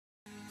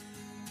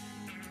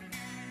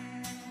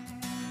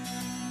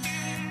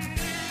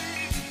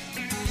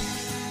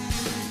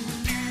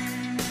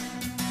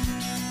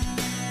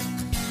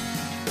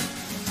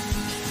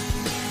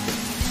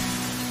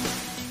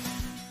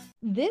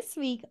This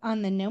week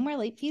on the No More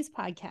Late Fees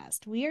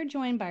podcast, we are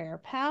joined by our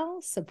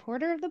pal,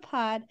 supporter of the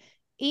pod,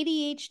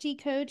 ADHD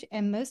coach,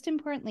 and most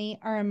importantly,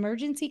 our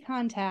emergency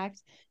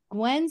contact,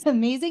 Gwen's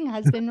amazing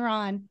husband,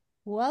 Ron.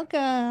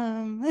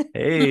 Welcome.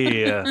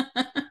 Hey,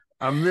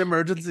 I'm the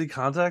emergency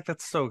contact.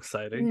 That's so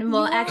exciting.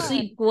 Well,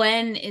 actually,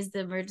 Gwen is the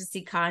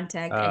emergency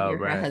contact and you're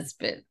her Right.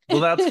 husband. Well,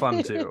 that's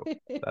fun too.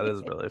 That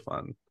is really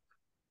fun.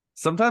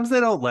 Sometimes they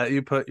don't let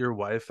you put your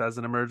wife as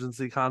an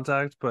emergency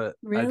contact, but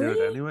I do it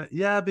Really? anyway.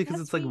 Yeah, because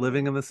That's it's like weird.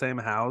 living in the same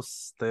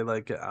house. They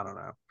like it. I don't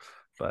know.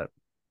 But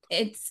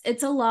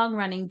It's a long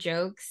running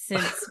joke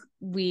since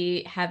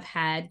we have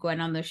had Gwen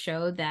on the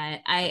show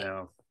that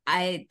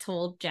I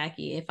told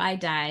Jackie if I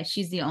die,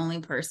 she's the only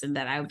person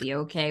that I would be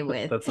okay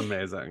with that's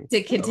amazing.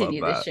 to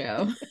continue I the love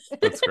show.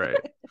 That's great.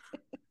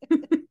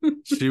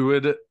 She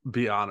would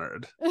be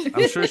honored.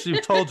 I'm sure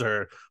you've told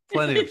her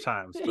plenty of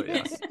times, but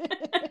yes,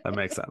 that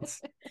makes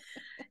sense.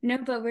 No,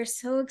 but we're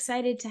so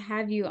excited to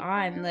have you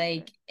on.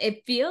 Like,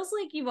 it feels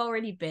like you've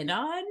already been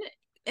on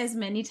as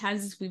many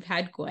times as we've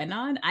had Gwen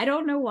on. I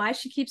don't know why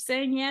she keeps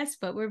saying yes,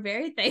 but we're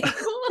very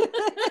thankful.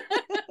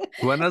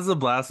 Gwen has a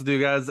blast with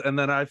you guys, and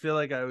then I feel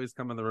like I always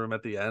come in the room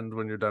at the end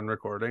when you're done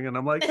recording, and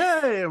I'm like,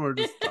 hey, and we're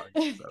just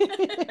talking. So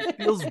it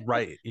feels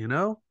right, you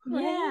know?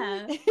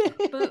 Yeah.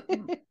 But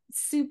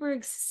super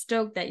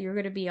stoked that you're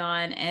going to be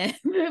on. And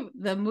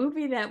the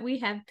movie that we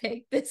have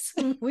picked this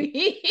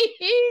week,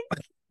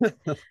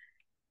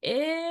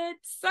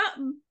 it's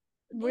something.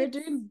 We're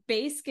doing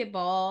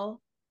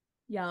basketball,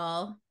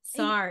 y'all.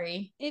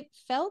 Sorry. It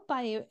felt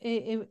by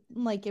it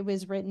like it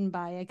was written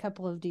by a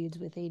couple of dudes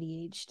with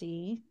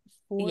ADHD.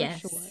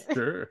 Yes.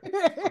 Sure.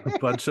 A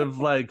bunch of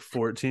like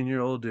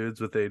 14-year-old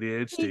dudes with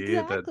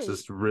ADHD that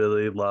just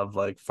really love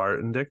like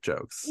fart and dick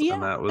jokes. Yeah.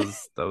 And that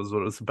was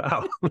what it was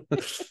about.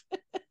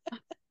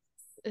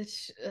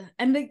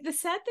 And the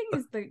sad thing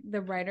is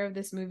the writer of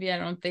this movie,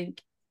 I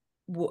think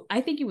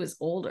he was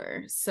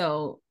older.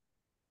 So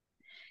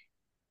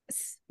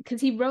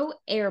because he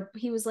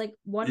was like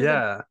one of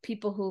the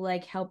people who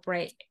like help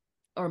write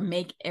or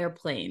make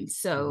airplanes.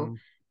 So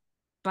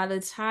by the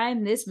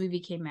time this movie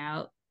came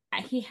out,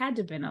 he had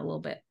to have been a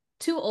little bit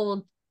too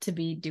old to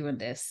be doing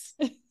this.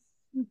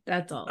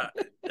 That's all.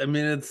 I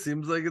mean, it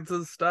seems like it's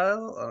his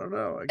style. I don't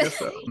know. I guess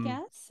so. I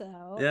guess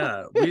so.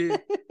 Yeah.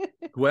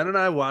 Gwen and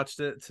I watched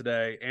it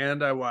today,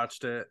 and I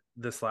watched it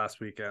this last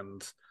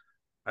weekend.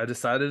 I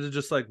decided to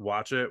just like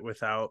watch it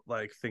without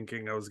like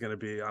thinking I was going to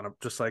be on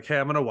just like, hey,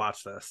 I'm going to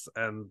watch this.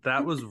 And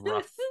that was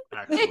rough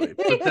actually.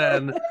 But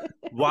then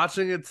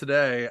watching it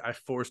today, I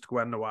forced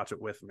Gwen to watch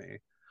it with me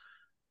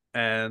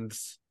and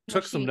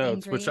took some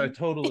notes, which I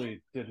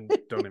totally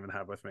don't even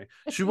have with me.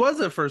 She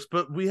was at first,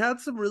 but we had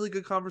some really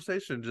good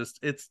conversation.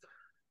 Just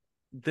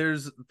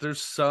there's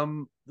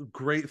some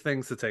great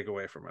things to take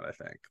away from it, I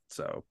think.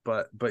 So,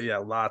 but yeah,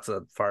 lots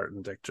of fart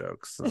and dick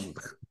jokes. And...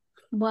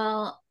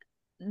 Well,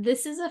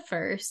 this is a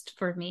first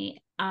for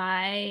me.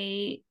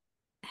 I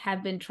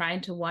have been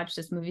trying to watch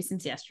this movie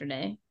since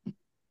yesterday.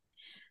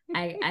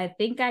 I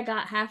think I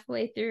got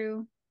halfway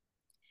through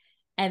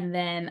and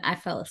then I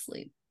fell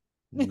asleep.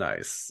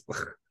 Nice.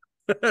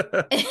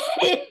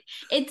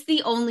 It's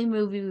the only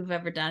movie we've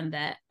ever done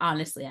that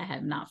honestly I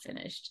have not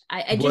finished.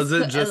 Did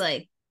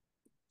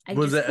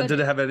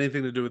it have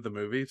anything to do with the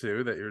movie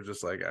too that you're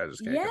just like, I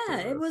just can't get through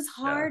this? It was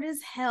hard as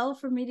hell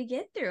for me to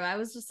get through. I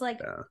was just like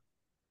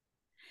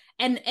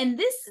and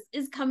this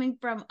is coming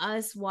from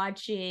us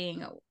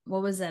watching,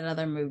 what was that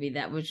other movie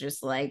that was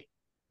just like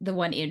the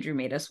one Andrew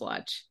made us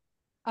watch?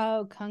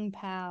 Oh, Kung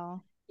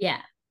Pao.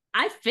 Yeah,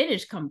 I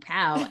finished Kung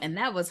Pao and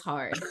that was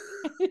hard.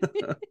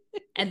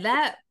 And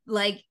that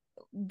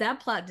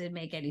plot didn't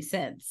make any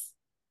sense.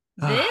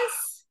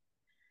 This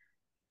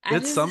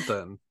it's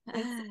something.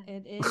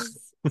 It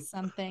is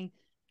something.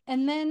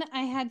 And then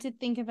I had to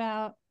think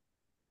about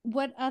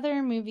what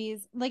other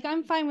movies, like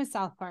I'm fine with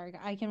South Park.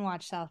 I can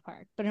watch South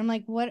Park, but I'm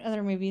like, what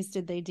other movies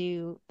did they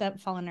do that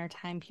fall in our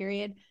time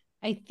period?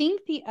 I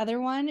think the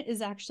other one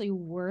is actually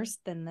worse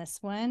than this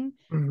one.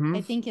 I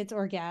think it's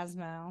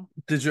Orgasmo.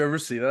 Did you ever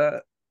see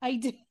that? I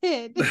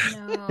did.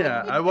 No.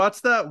 Yeah, I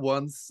watched that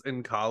once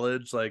in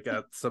college, like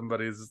at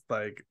somebody's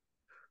like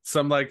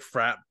some like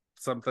frat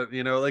something,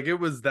 you know, like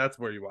that's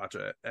where you watch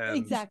it. And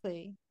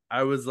exactly.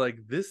 I was like,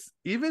 this,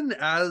 even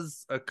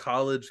as a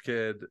college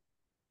kid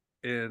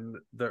in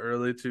the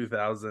early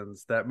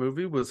 2000s, that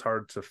movie was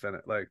hard to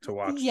finish, like to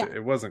watch. Yeah.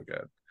 It wasn't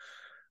good.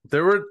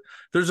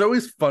 There's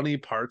always funny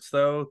parts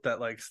though that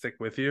like stick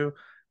with you.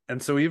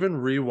 And so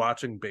even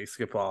rewatching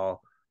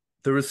Basketball,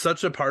 there was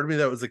such a part of me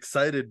that was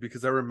excited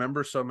because I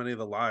remember so many of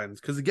the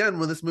lines. Because again,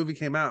 when this movie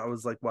came out, I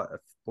was like, what, a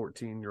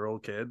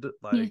 14-year-old kid?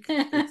 Like,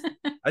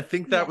 I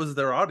think that was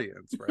their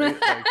audience, right?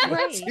 Like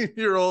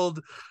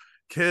 14-year-old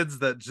kids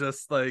that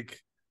just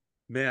like,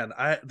 man,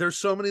 there's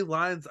so many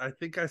lines. I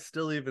think I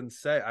still even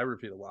say, I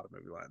repeat a lot of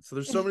movie lines. So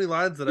there's so many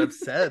lines that I've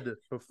said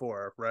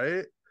before,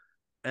 right?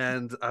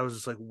 And I was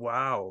just like,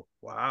 wow,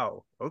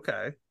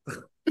 okay.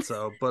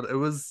 So, but it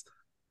was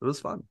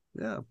fun.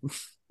 Yeah.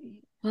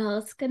 Well,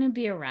 it's going to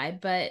be a ride,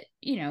 but,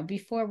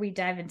 before we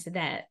dive into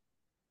that,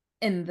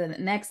 in the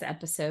next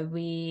episode,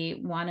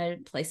 we want to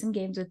play some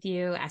games with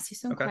you, ask you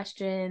some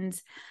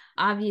questions.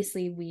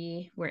 Obviously,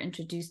 we were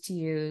introduced to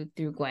you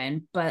through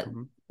Gwen, but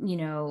you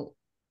know,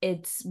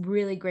 it's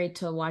really great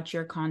to watch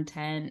your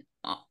content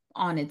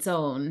on its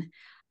own,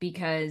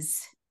 because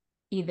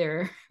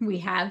either we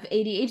have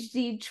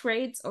ADHD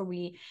traits or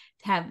we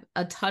have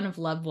a ton of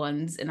loved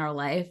ones in our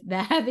life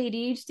that have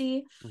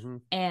ADHD.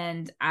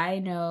 And I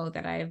know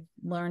that I've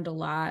learned a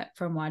lot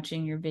from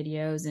watching your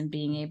videos and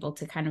being able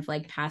to kind of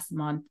like pass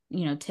them on,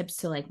 you know, tips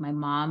to like my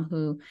mom,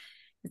 who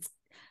it's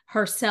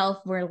herself,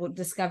 we're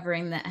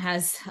discovering that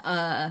has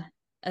a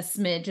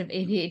smidge of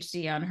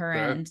ADHD on her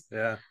end.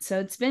 Yeah. So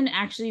it's been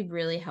actually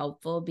really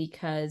helpful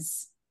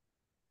because,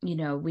 you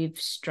know, we've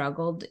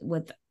struggled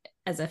with,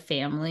 as a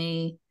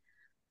family,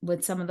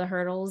 with some of the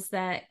hurdles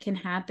that can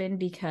happen,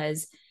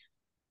 because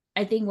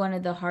I think one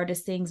of the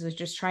hardest things was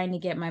just trying to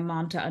get my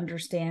mom to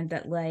understand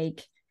that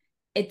like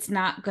it's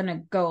not going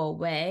to go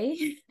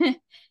away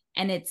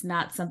and it's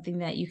not something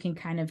that you can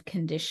kind of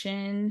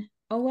condition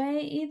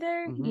away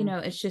either. You know,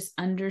 it's just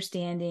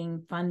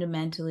understanding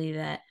fundamentally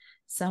that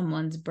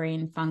someone's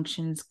brain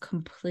functions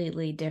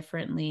completely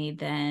differently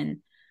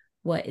than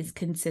what is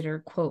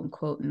considered quote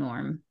unquote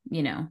norm,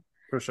 you know.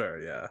 For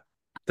sure, yeah.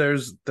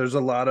 There's a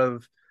lot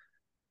of,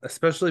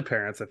 especially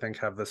parents, I think,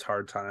 have this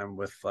hard time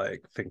with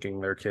like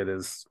thinking their kid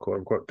is quote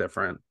unquote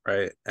different,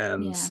 right?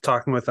 And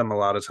talking with them a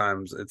lot of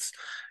times, it's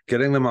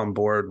getting them on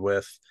board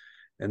with,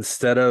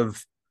 instead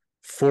of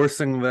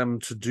forcing them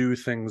to do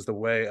things the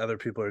way other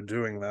people are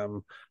doing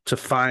them, to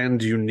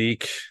find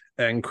unique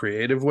and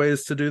creative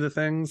ways to do the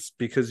things,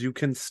 because you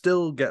can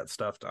still get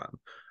stuff done.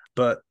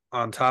 But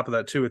on top of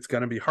that too, it's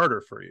going to be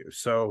harder for you.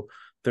 So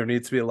there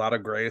needs to be a lot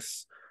of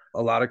grace,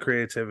 a lot of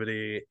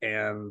creativity,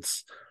 and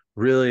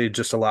really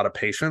just a lot of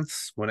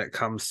patience when it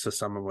comes to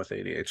someone with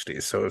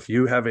ADHD. So if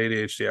you have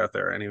ADHD out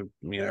there, any, you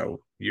know,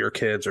 your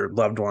kids or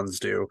loved ones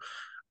do,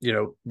 you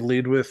know,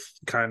 lead with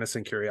kindness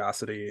and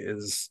curiosity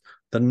is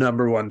the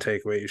number one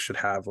takeaway you should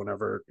have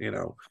whenever, you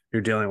know,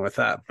 you're dealing with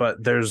that.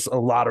 But there's a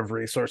lot of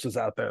resources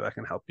out there that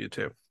can help you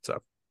too. So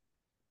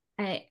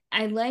I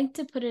like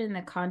to put it in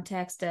the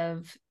context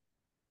of,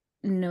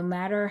 no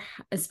matter,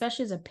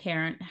 especially as a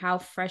parent, how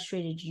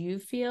frustrated you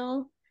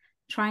feel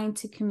trying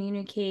to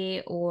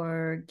communicate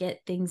or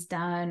get things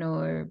done,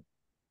 or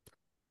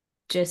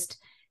just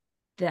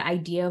the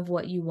idea of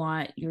what you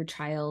want your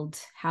child,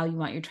 how you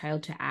want your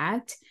child to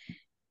act,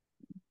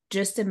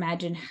 just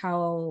imagine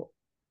how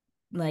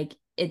like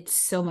it's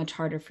so much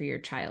harder for your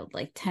child,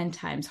 like 10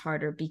 times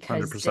harder,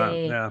 because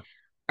they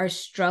are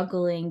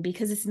struggling,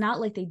 because it's not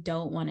like they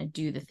don't want to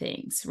do the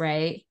things,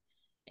 right?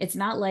 It's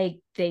not like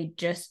they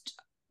just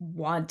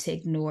want to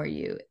ignore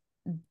you.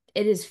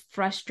 It is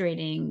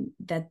frustrating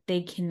that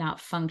they cannot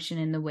function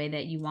in the way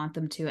that you want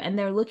them to. And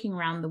they're looking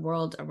around the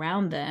world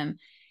around them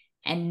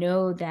and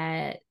know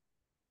that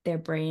their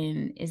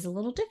brain is a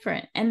little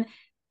different. And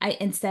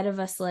instead of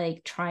us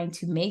like trying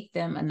to make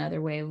them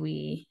another way,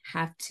 we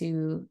have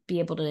to be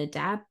able to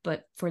adapt,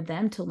 but for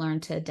them to learn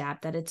to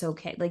adapt, that it's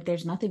okay. Like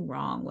there's nothing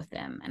wrong with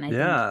them. And I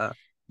think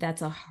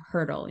that's a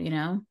hurdle, you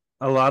know?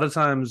 A lot of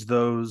times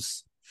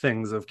those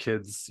things of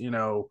kids, you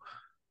know,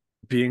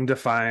 being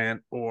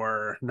defiant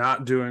or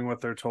not doing what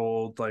they're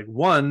told, like,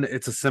 one,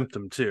 it's a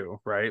symptom too,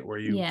 right? Where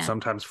you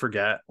sometimes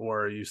forget,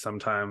 or you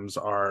sometimes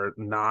are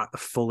not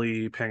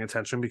fully paying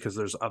attention because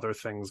there's other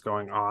things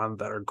going on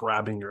that are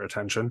grabbing your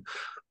attention.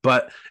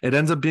 But it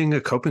ends up being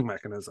a coping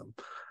mechanism,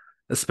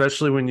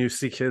 especially when you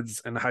see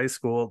kids in high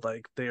school.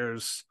 Like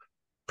there's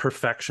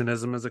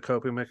perfectionism as a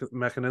coping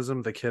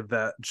mechanism. The kid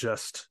that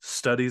just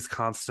studies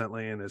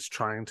constantly and is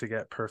trying to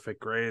get perfect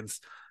grades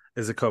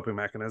is a coping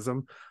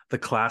mechanism. The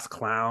class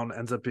clown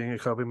ends up being a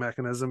coping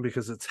mechanism,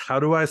 because it's, how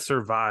do I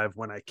survive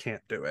when I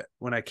can't do it,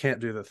 when I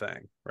can't do the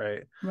thing,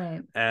 right?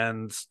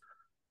 And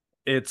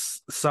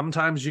it's,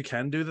 sometimes you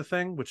can do the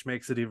thing, which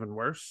makes it even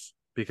worse,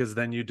 because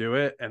then you do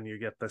it and you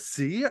get the,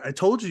 see, I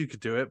told you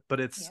could do it.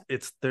 But it's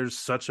there's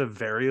such a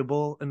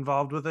variable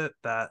involved with it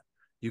that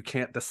you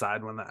can't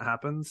decide when that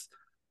happens.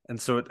 And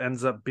so it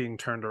ends up being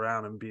turned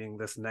around and being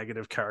this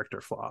negative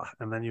character flaw.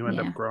 And then you end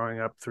up growing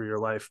up through your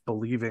life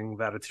believing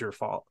that it's your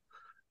fault.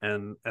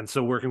 And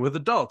so working with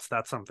adults,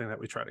 that's something that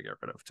we try to get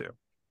rid of too.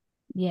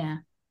 Yeah.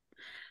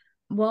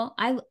 Well,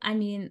 I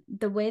mean,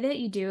 the way that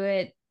you do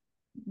it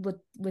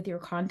with your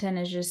content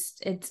is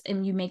just, it's,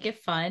 and you make it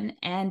fun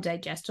and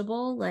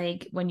digestible.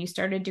 Like when you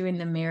started doing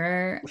the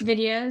mirror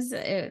videos,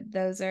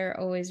 those are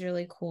always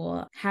really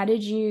cool. How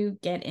did you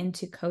get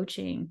into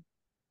coaching?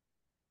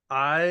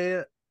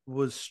 I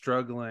was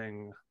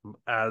struggling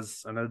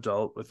as an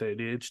adult with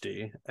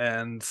ADHD,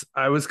 and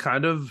I was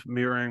kind of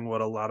mirroring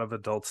what a lot of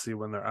adults see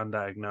when they're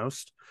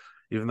undiagnosed,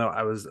 even though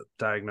I was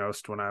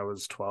diagnosed when I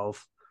was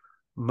 12,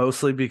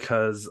 mostly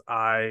because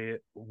I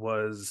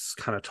was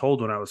kind of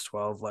told when I was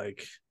 12,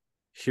 like,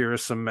 here are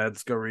some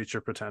meds, go reach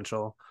your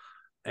potential.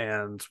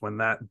 And when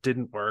that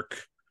didn't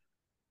work,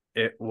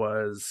 I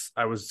was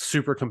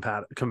super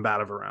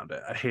combative around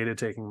it. I hated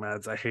taking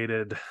meds. I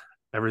hated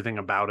everything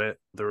about it.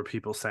 There were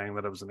people saying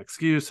that it was an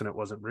excuse and it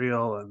wasn't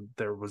real, and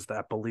there was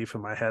that belief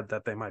in my head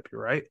that they might be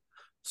right.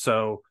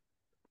 So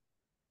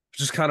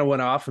just kind of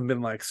went off and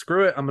been like,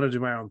 screw it, I'm going to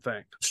do my own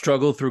thing.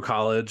 Struggled through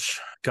college,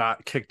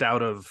 got kicked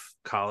out of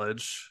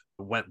college,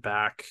 went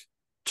back,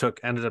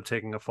 ended up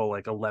taking a full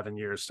like 11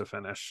 years to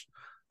finish,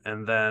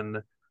 and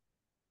then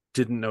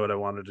didn't know what I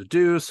wanted to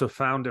do, so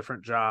found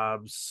different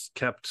jobs,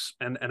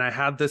 and I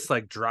had this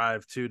like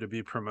drive too to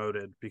be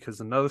promoted, because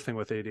another thing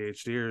with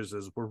ADHDers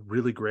is we're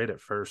really great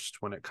at first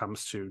when it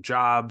comes to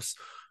jobs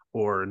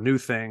or new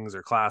things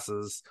or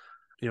classes.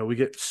 You know, we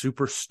get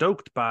super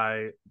stoked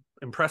by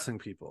impressing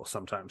people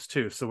sometimes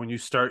too. So when you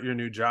start your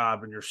new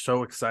job and you're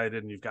so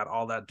excited and you've got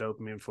all that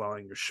dopamine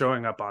flowing, you're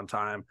showing up on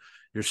time,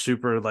 you're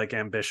super like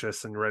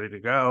ambitious and ready to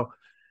go.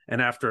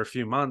 And after a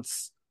few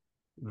months,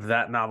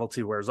 that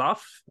novelty wears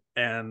off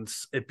and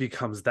it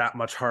becomes that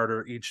much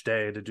harder each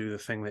day to do the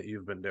thing that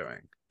you've been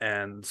doing.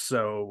 And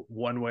so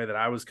one way that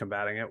I was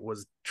combating it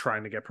was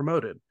trying to get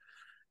promoted.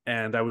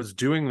 And I was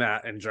doing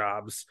that in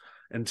jobs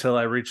until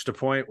I reached a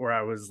point where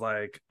I was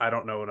like, I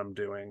don't know what I'm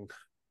doing.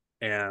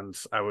 And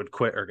I would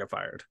quit or get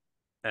fired.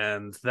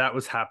 And that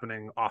was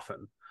happening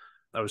often.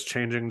 I was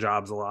changing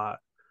jobs a lot.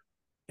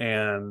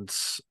 And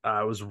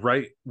I was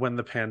right when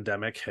the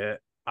pandemic hit.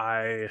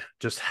 I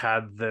just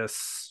had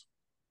this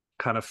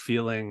kind of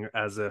feeling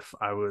as if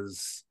I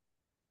was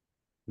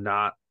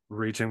not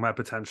reaching my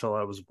potential.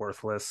 I was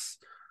worthless.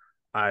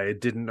 I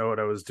didn't know what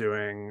I was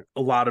doing.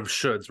 A lot of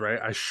shoulds, right?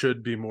 I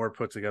should be more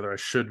put together. I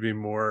should be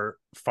more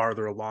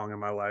farther along in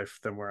my life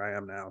than where I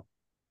am now.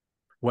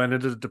 Went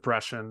into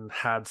depression,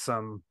 had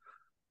some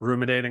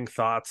ruminating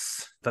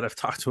thoughts that I've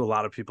talked to a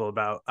lot of people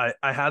about.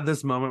 I had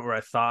this moment where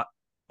I thought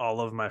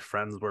all of my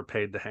friends were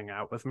paid to hang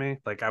out with me.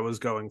 Like I was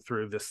going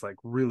through this like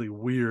really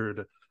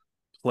weird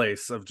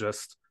place of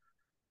just,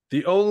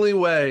 the only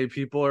way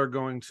people are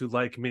going to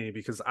like me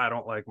because I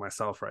don't like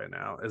myself right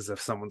now is if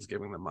someone's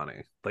giving them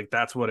money. Like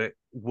that's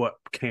what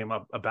came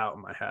up about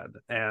in my head.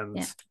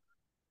 And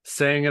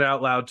saying it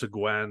out loud to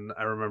Gwen,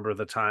 I remember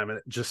the time, and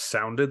it just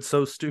sounded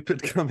so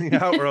stupid coming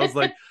out where I was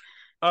like,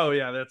 oh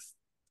yeah,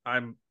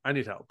 I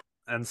need help.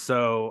 And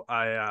so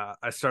I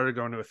started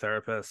going to a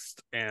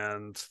therapist,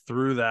 and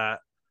through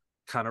that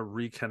kind of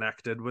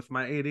reconnected with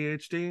my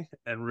ADHD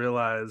and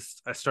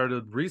realized I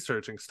started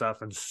researching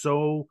stuff, and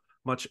so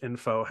much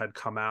info had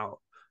come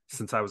out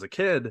since I was a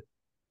kid,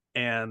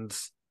 and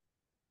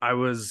I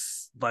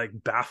was like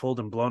baffled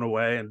and blown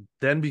away, and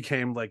then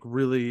became like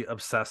really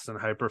obsessed and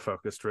hyper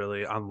focused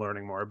really on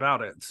learning more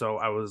about it. So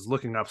I was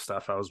looking up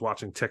stuff, I was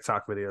watching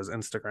TikTok videos,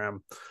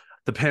 Instagram.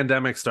 The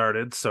pandemic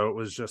started, so it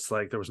was just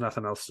like there was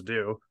nothing else to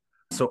do.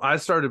 So I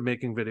started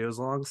making videos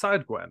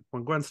alongside Gwen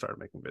when Gwen started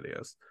making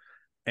videos,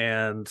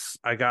 and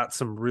I got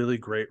some really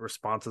great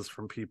responses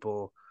from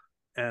people.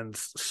 And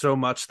so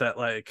much that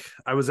like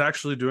I was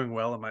actually doing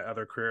well in my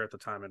other career at the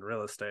time in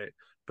real estate,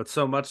 but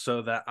so much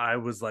so that I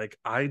was like,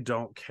 I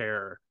don't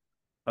care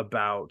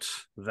about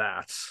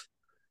that.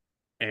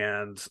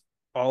 And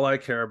all I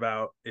care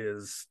about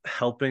is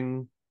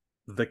helping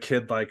the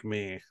kid like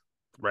me,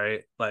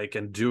 right? Like,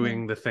 and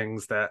doing the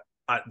things that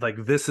I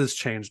like. This has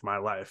changed my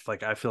life.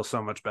 Like, I feel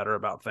so much better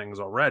about things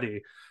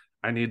already.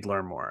 I need to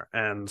learn more.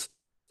 And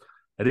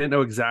I didn't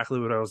know exactly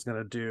what I was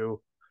going to do,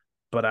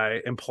 but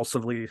I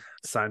impulsively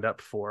signed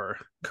up for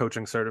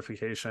coaching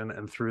certification,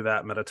 and through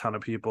that met a ton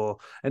of people.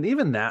 And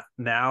even that,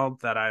 now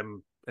that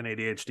I'm an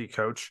ADHD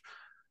coach,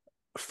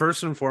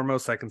 first and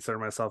foremost, I consider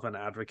myself an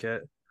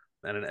advocate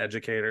and an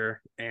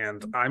educator.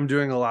 And I'm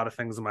doing a lot of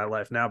things in my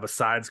life now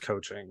besides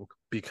coaching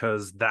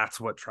because that's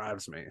what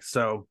drives me.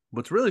 So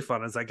what's really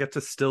fun is I get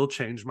to still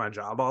change my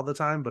job all the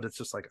time, but it's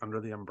just like under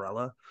the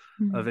umbrella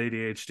of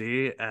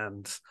ADHD.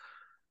 And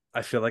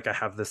I feel like I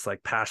have this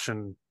like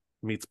passion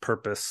meets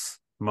purpose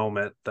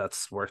moment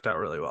that's worked out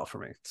really well for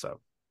me.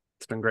 So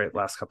it's been great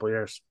last couple of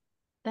years.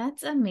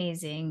 That's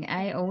amazing.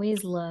 I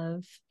always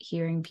love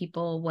hearing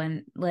people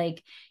when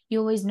like you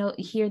always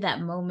hear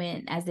that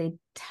moment as they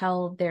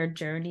tell their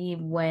journey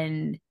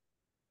when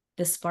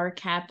the spark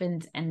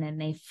happens and then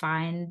they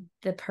find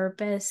the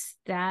purpose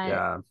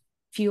that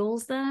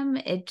fuels them.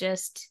 It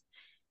just,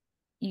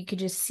 you could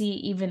just see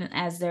even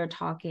as they're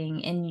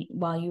talking, and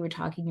while you were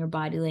talking your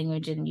body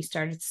language, and you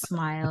started to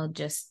smile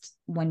just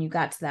when you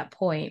got to that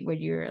point where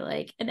you're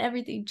like, and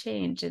everything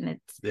changed. And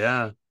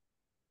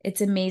it's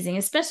amazing,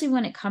 especially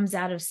when it comes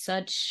out of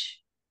such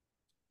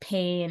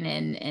pain,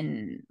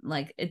 and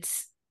like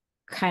it's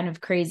kind of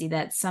crazy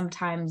that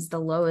sometimes the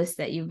lowest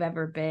that you've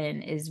ever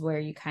been is where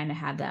you kind of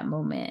have that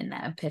moment and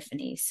that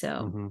epiphany.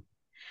 So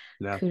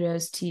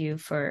kudos to you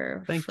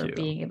for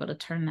being able to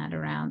turn that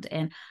around.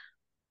 And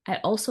I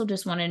also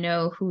just want to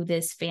know who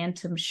this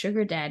phantom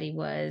sugar daddy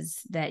was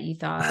that you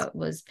thought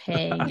was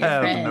paying your friends.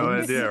 I have no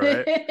idea,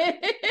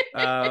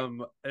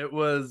 right?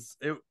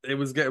 It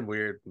was getting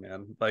weird,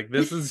 man. Like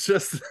this is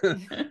just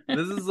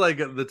this is like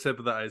the tip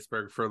of the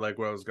iceberg for like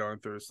what I was going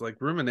through. So like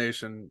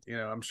rumination, you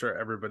know, I'm sure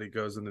everybody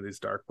goes into these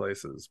dark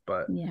places,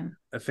 but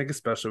I think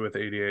especially with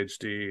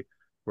ADHD,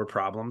 we're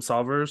problem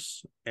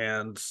solvers,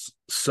 and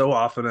so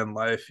often in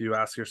life you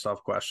ask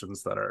yourself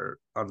questions that are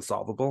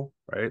unsolvable,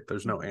 right?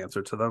 There's no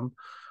answer to them.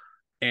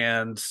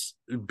 And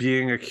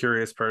being a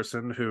curious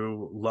person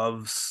who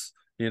loves,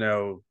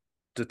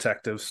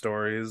 detective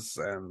stories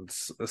and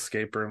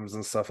escape rooms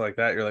and stuff like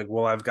that, you're like,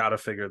 well, I've got to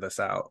figure this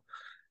out.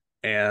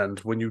 And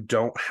when you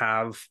don't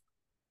have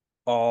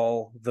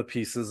all the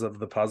pieces of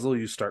the puzzle,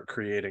 you start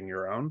creating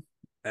your own,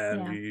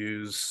 and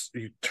Yeah.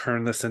 you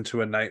turn this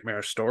into a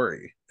nightmare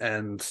story.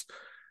 And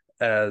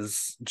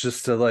as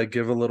just to like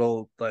give a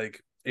little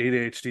like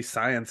ADHD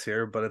science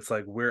here, but it's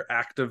like we're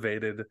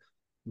activated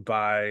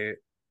by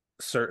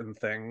certain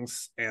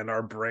things and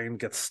our brain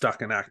gets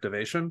stuck in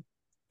activation.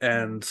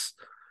 And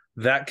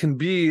that can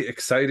be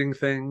exciting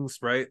things,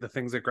 right? The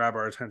things that grab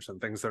our attention,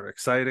 things that are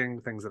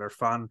exciting, things that are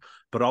fun,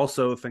 but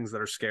also things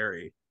that are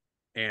scary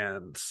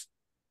and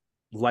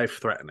life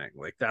threatening.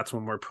 Like that's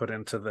when we're put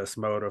into this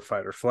mode of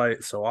fight or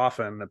flight so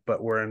often,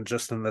 but we're in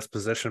this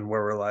position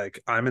where we're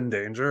like, I'm in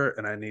danger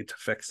and I need to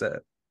fix it.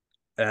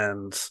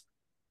 And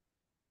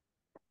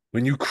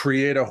when you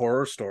create a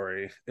horror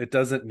story, it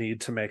doesn't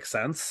need to make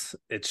sense.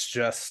 It's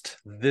just,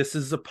 this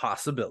is a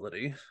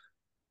possibility,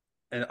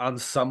 and on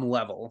some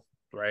level,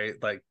 right?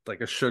 Like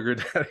a sugar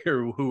daddy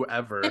or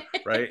whoever,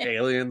 right?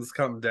 Aliens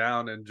come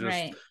down and just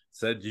Right.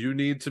 said, you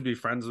need to be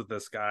friends with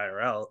this guy or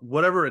else,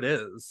 whatever it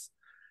is.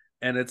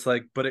 And it's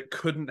like, but it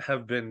couldn't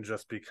have been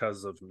just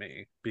because of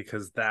me,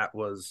 because that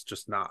was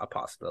just not a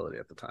possibility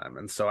at the time.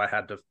 And so it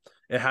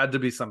had to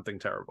be something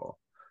terrible.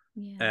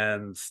 Yeah.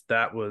 And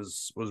that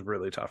was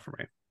really tough for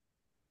me.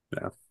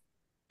 Yeah.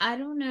 I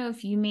don't know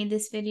if you made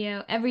this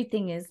video.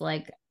 Everything is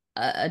like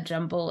a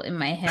jumble in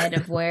my head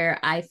of where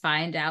I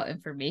find out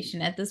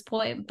information at this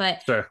point.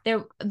 But Sure.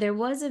 there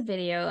was a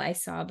video I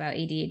saw about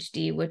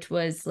ADHD, which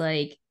was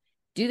like,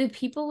 do the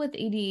people with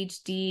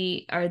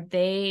ADHD, are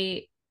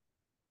they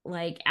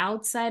like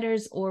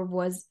outsiders, or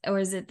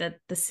is it that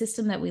the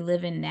system that we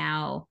live in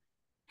now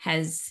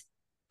has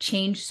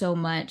changed so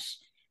much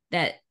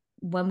that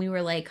when we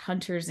were like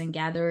hunters and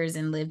gatherers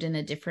and lived in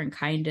a different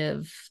kind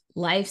of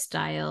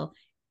lifestyle,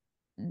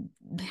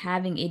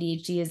 having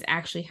ADHD is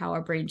actually how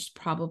our brains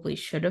probably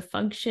should have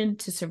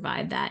functioned to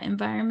survive that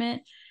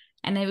environment.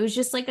 And it was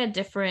just like a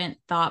different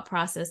thought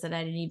process that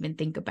I didn't even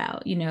think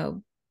about,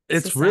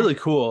 It's really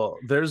cool.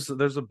 There's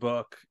a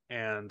book,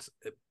 and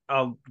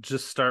I'll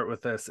just start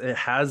with this. It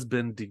has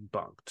been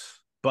debunked,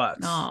 but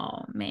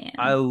oh man,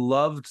 I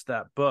loved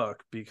that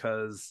book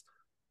because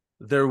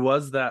there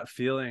was that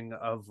feeling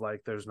of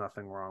like there's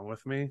nothing wrong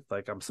with me,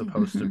 like I'm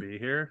supposed to be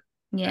here.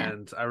 yeah.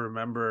 And I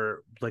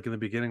remember like in the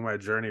beginning of my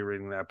journey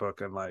reading that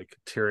book and like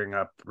tearing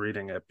up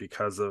reading it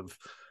because of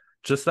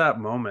just that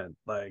moment.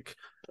 Like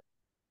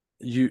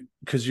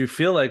because you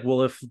feel like,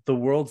 well, if the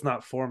world's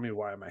not for me,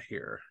 why am I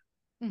here?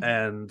 Mm-hmm.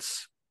 And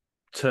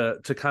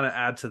to kind of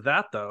add to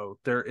that, though,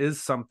 there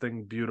is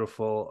something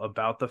beautiful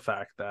about the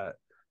fact that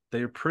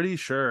they're pretty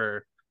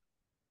sure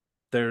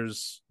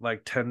there's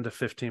like 10 to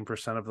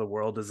 15% of the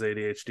world is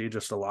ADHD,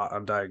 just a lot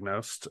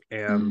undiagnosed,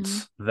 and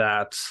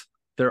that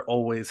there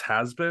always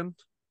has been,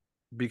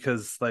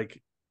 because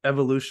like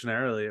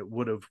evolutionarily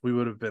we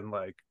would have been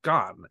like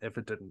gone if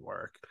it didn't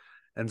work.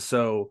 And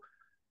so,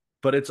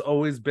 but it's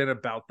always been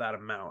about that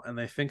amount, and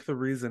I think the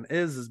reason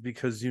is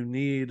because you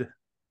need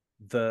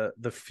the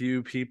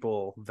few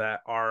people that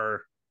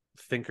are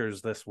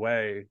thinkers this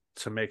way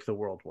to make the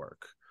world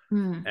work.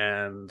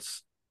 And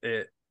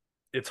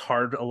it's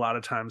hard a lot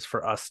of times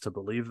for us to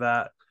believe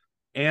that.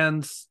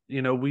 And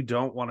we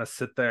don't want to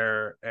sit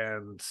there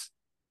and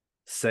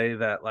say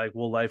that like,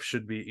 well, life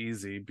should be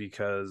easy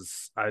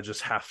because I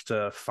just have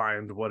to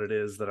find what it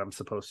is that I'm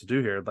supposed to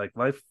do here. Like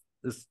life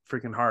is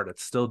freaking hard.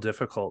 It's still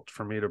difficult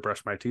for me to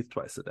brush my teeth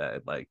twice a day.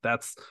 Like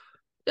that's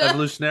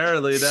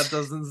evolutionarily, that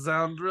doesn't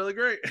sound really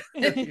great.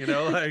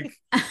 Like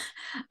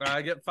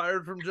I get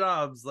fired from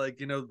jobs,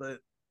 like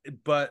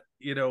but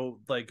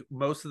like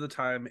most of the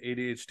time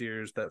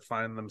ADHDers that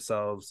find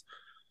themselves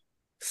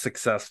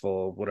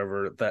successful,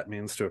 whatever that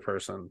means to a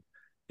person,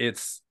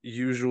 it's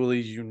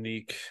usually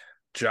unique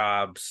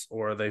jobs,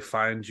 or they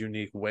find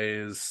unique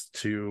ways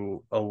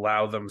to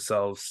allow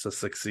themselves to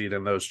succeed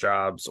in those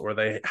jobs, or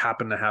they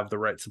happen to have the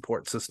right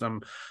support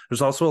system.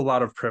 There's also a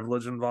lot of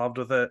privilege involved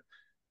with it.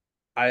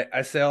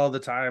 I say all the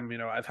time,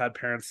 I've had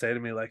parents say to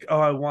me like, oh,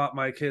 I want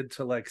my kid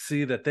to like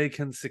see that they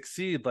can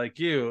succeed like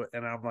you.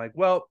 And I'm like,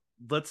 well,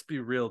 let's be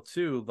real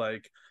too.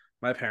 Like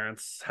my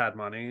parents had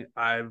money.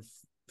 I've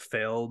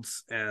failed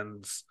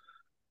and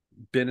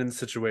been in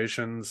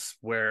situations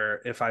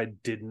where if I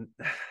didn't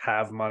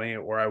have money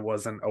or I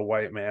wasn't a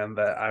white man,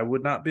 that I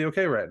would not be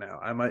okay right now.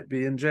 I might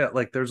be in jail.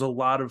 Like there's a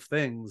lot of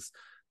things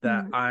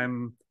that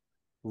I'm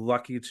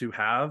lucky to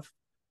have.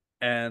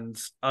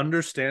 And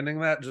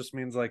understanding that just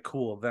means like,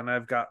 cool, then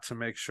I've got to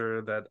make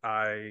sure that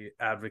I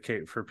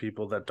advocate for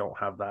people that don't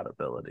have that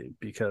ability,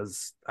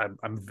 because I'm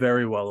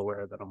very well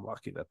aware that I'm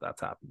lucky that that's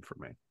happened for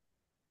me.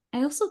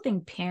 I also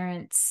think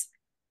parents,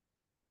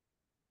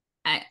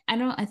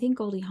 I think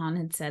Goldie Hawn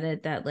had said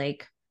it, that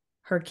like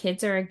her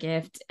kids are a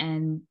gift,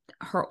 and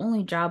her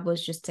only job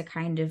was just to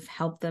kind of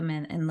help them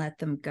and let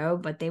them go,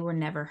 but they were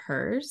never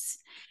hers.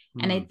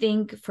 And I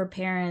think for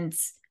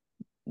parents,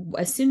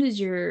 as soon as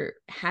you're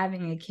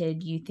having a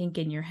kid, you think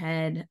in your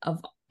head of,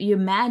 you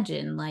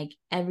imagine like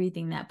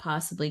everything that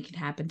possibly could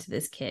happen to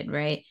this kid,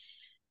 right?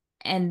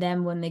 And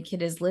then when the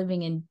kid is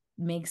living and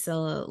makes a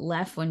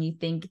left when you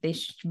think they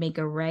should make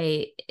a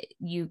right,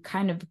 you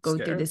kind of go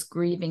through this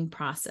grieving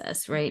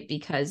process, right?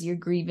 Because you're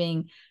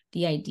grieving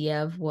the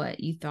idea of what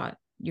you thought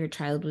your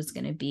child was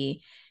going to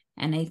be.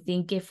 And I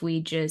think if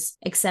we just,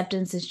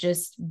 acceptance is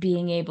just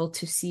being able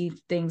to see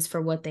things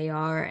for what they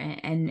are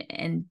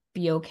and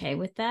be okay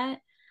with that.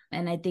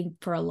 And I think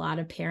for a lot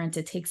of parents,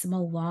 it takes them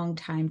a long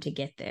time to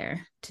get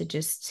there, to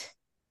just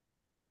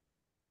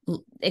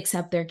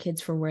accept their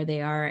kids for where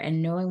they are,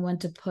 and knowing when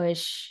to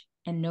push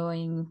and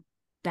knowing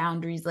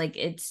boundaries. Like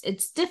it's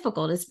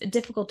difficult. It's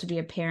difficult to be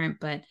a parent,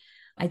 but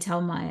I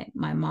tell my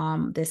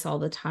mom this all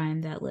the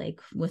time, that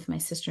like with my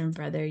sister and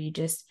brother,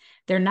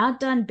 they're not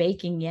done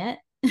baking yet.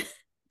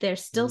 They're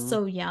still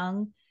so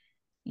young.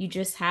 You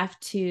just have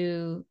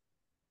to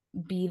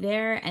be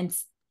there, and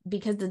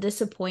because the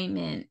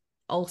disappointment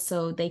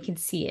also, they can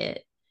see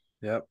it.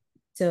 Yep.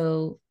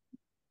 So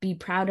be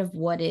proud of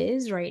what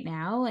is right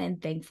now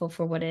and thankful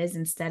for what is,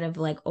 instead of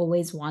like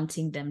always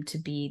wanting them to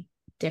be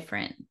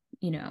different,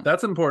 you know.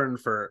 That's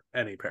important for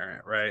any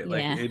parent, right?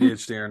 Yeah. Like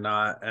ADHD or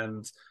not.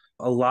 And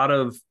a lot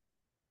of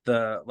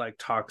the like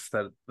talks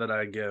that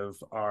I give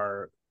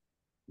are,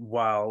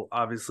 while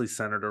obviously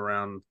centered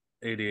around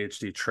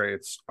ADHD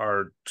traits,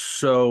 are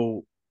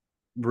so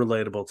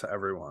relatable to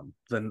everyone.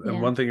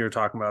 And one thing you're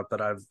talking about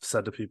that I've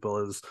said to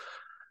people is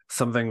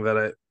something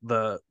that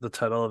the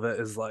title of it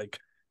is like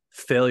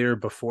failure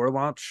before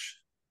launch.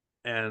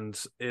 And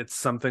it's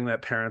something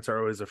that parents are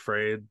always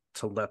afraid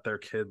to let their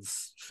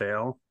kids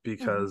fail,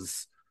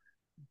 because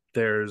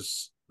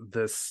there's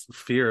this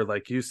fear,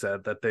 like you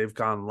said, that they've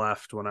gone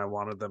left when I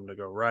wanted them to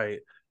go right,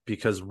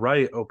 because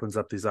right opens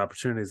up these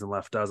opportunities and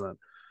left doesn't.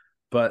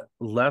 But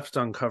left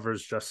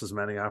uncovers just as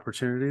many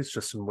opportunities,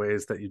 just in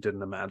ways that you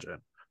didn't imagine,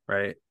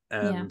 right?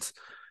 And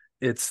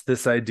it's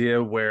this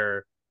idea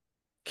where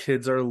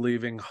kids are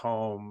leaving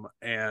home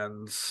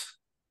and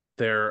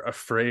they're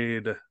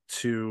afraid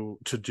to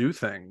do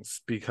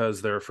things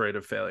because they're afraid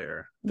of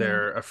failure.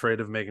 They're afraid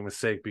of making a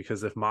mistake,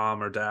 because if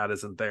mom or dad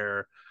isn't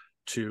there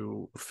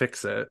to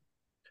fix it,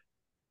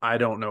 I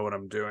don't know what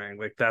I'm doing.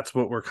 Like that's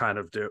what we're kind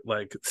of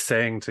like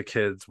saying to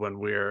kids when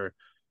we're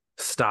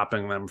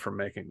stopping them from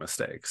making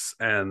mistakes,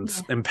 and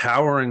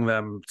empowering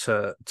them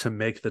to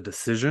make the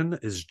decision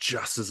is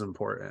just as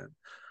important.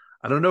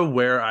 I don't know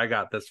where I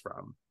got this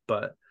from,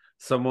 but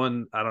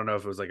someone, I don't know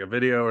if it was like a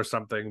video or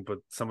something, but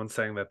someone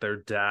saying that their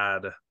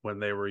dad, when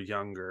they were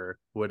younger,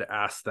 would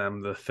ask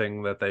them the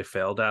thing that they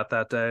failed at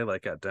that day,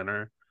 like at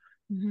dinner,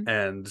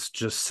 and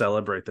just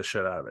celebrate the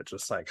shit out of it.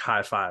 Just like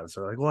high fives.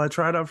 They're like, well, I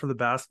tried out for the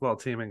basketball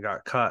team and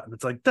got cut. And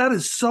it's like, that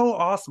is so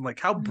awesome. Like,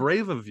 how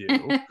brave of you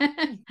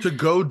to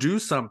go do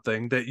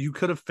something that you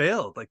could have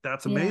failed. Like,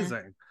 that's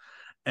amazing.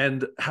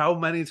 And how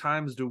many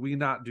times do we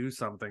not do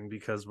something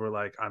because we're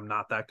like, I'm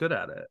not that good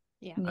at it.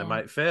 I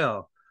might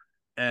fail.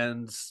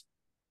 And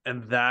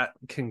that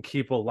can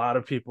keep a lot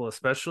of people,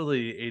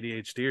 especially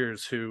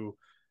ADHDers, who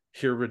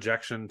hear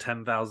rejection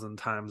 10,000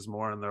 times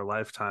more in their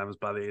lifetimes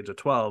by the age of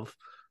 12,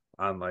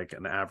 on like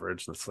an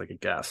average. That's like a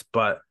guess,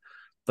 but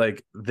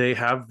like they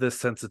have this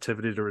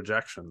sensitivity to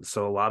rejection.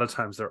 So a lot of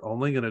times they're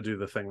only going to do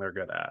the thing they're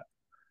good at.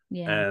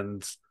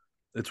 And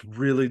it's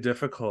really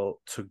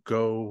difficult to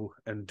go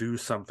and do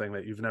something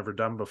that you've never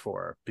done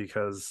before,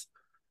 because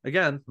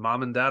again,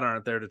 mom and dad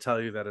aren't there to tell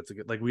you that it's a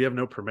good, like we have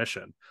no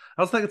permission.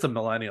 I also think it's a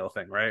millennial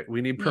thing, right?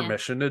 We need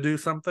permission to do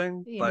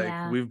something.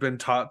 Like we've been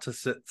taught to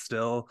sit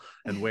still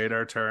and wait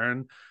our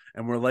turn,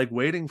 and we're like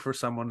waiting for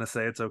someone to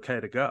say it's okay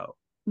to go.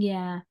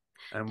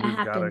 And we've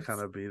got to kind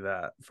of be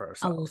that for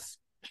ourselves.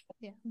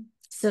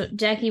 So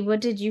Jackie, what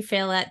did you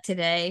fail at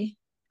today?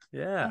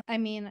 I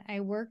mean,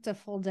 I worked a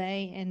full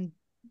day, and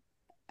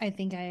I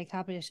think I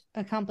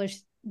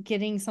accomplished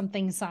getting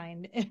something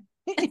signed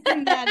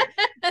in that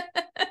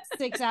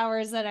 6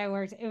 hours that I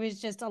worked. It was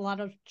just a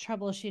lot of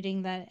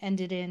troubleshooting that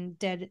ended in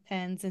dead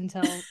ends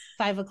until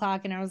 5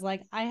 o'clock. And I was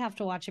like, I have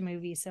to watch a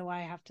movie, so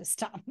I have to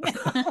stop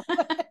now.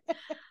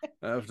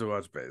 I have to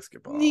watch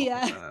basketball.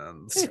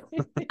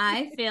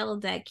 I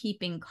failed at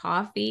keeping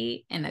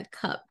coffee in a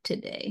cup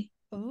today.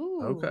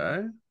 Ooh.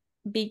 Okay.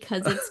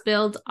 Because it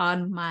spilled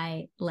on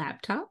my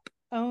laptop.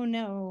 Oh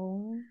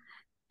no.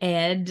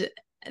 And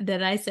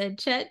then I said,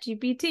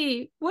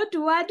 ChatGPT, what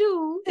do I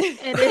do?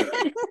 And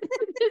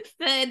it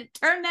said,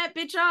 turn that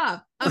bitch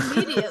off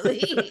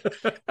immediately.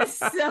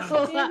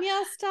 So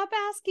Danielle, stop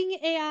asking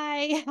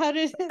AI how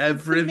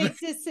to make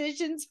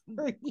decisions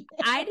for you.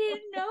 I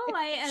didn't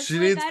know. She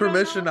needs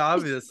permission,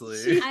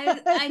 obviously.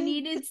 I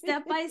needed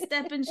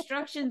step-by-step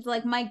instructions.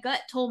 Like my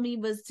gut told me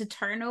was to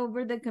turn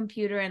over the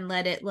computer and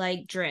let it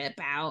like drip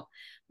out,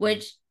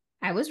 which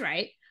I was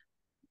right.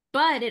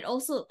 But it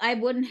also, I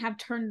wouldn't have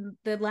turned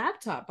the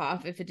laptop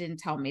off if it didn't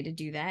tell me to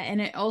do that. And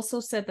it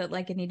also said that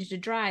like it needed to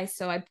dry.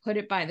 So I put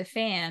it by the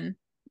fan.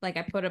 Like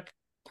I put a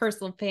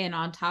personal fan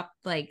on top,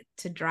 like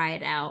to dry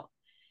it out.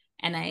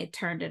 And I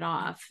turned it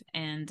off.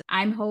 And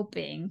I'm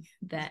hoping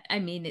that, I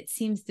mean, it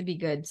seems to be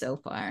good so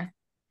far.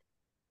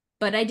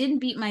 But I didn't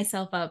beat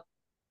myself up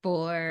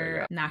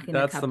for knocking the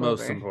cup over. That's the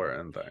most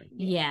important thing.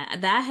 Yeah,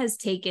 that has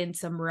taken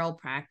some real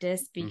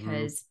practice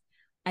because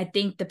I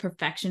think the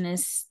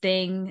perfectionist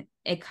thing,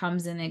 it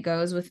comes and it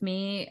goes with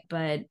me,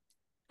 but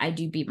I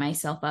do beat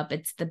myself up.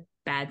 It's the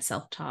bad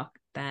self-talk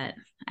that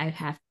I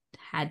have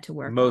had to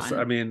work on.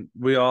 I mean,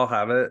 we all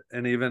have it,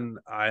 and even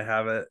I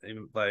have it.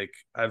 Like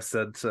I've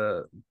said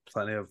to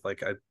plenty of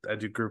like I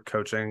do group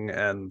coaching,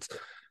 and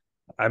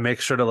I make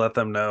sure to let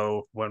them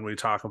know when we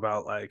talk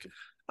about like,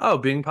 oh,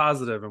 being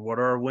positive and what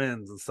are our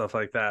wins and stuff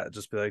like that.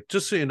 Just be like,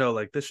 just so you know,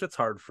 like this shit's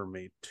hard for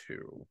me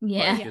too.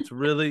 Yeah. Like, it's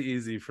really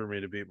easy for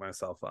me to beat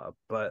myself up.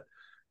 But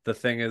the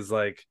thing is,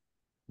 like,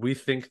 we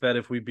think that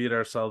if we beat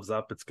ourselves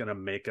up, it's gonna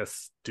make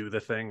us do the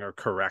thing or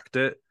correct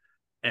it.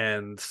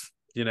 And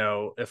you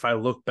know, if I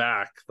look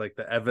back, like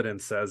the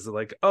evidence says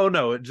like, oh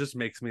no, it just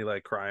makes me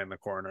like cry in the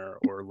corner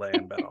or lay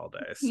in bed all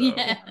day. So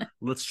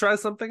let's try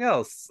something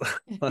else.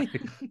 Like,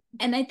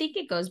 and I think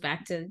it goes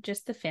back to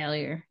just the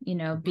failure, you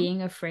know,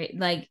 being afraid.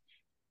 Like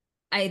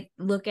I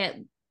look at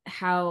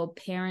how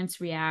parents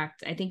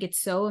react. I think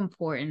it's so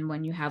important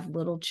when you have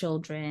little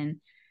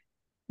children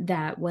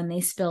that when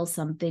they spill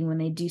something, when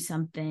they do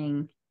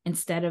something,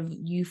 instead of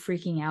you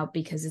freaking out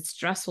because it's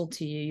stressful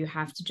to you, you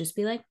have to just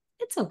be like,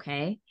 it's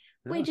okay.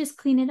 We just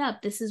clean it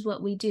up. This is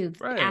what we do.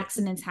 Right.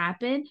 Accidents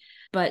happen.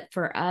 But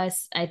for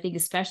us, I think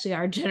especially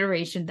our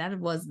generation,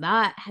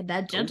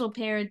 that gentle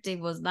parenting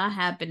was not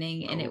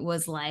happening. And it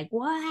was like,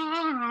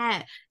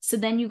 what? So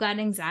then you got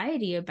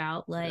anxiety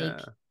about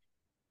like,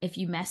 if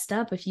you messed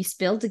up, if you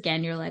spilled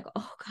again, you're like,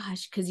 oh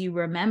gosh, because you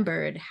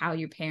remembered how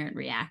your parent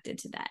reacted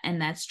to that.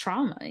 And that's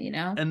trauma, you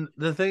know? And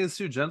the thing is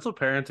too, gentle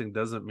parenting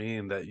doesn't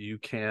mean that you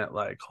can't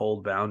like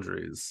hold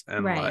boundaries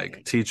and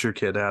like teach your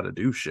kid how to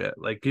do shit.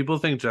 Like people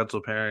think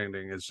gentle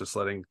parenting is just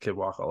letting the kid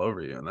walk all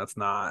over you, and that's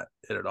not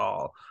it at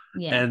all.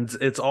 Yeah. And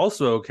it's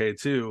also okay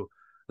too,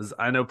 because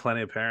I know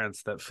plenty of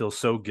parents that feel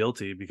so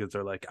guilty because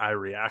they're like, I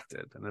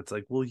reacted. And it's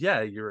like, well,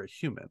 yeah, you're a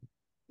human.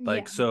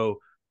 Like, so,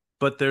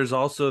 but there's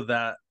also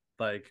that,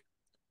 like,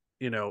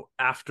 you know,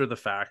 after the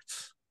fact,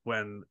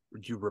 when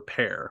you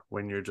repair,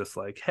 when you're just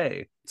like,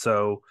 hey,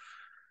 so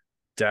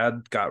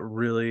dad got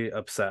really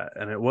upset,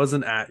 and it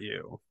wasn't at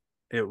you,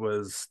 it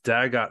was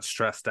dad got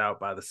stressed out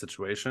by the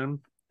situation,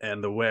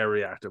 and the way I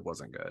reacted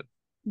wasn't good.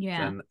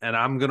 And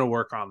I'm gonna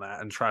work on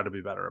that and try to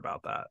be better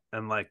about that.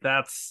 And like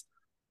that's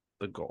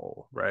the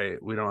goal, right?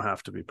 We don't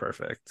have to be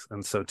perfect.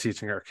 And so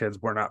teaching our kids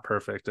we're not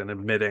perfect and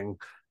admitting,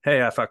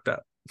 hey, I fucked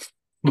up.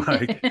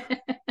 Like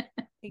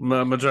I'm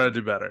gonna try to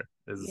do better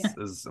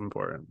is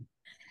important.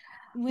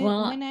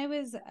 When I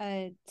was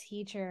a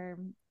teacher,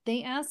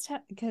 they asked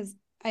because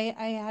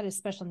I had a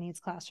special needs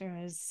classroom.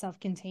 It was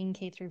self-contained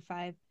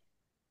K-5,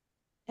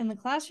 and the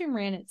classroom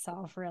ran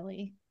itself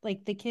really.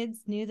 Like the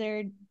kids knew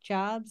their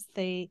jobs.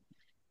 The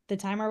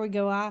timer would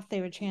go off,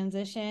 they would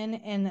transition,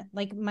 and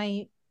like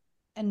my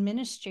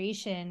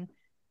administration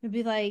would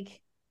be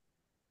like,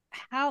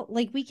 how,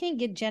 like, we can't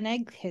get gen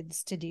ed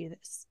kids to do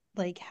this.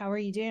 Like, how are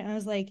you doing? And I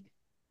was like,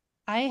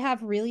 I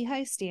have really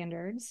high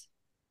standards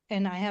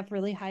and I have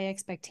really high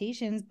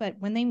expectations, but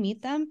when they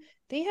meet them,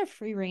 they have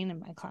free reign in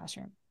my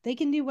classroom. They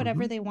can do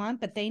whatever they want,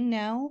 but they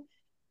know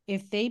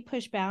if they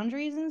push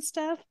boundaries and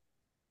stuff,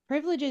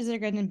 privileges are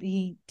going to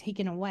be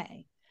taken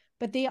away.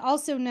 But they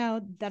also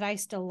know that I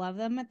still love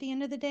them at the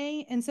end of the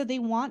day. And so they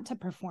want to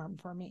perform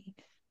for me.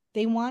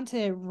 They want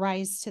to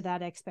rise to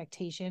that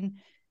expectation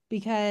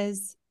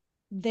because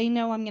they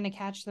know I'm going to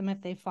catch them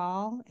if they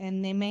fall,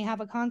 and they may have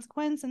a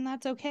consequence, and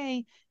that's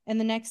okay. And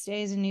the next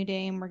day is a new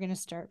day and we're going to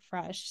start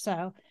fresh.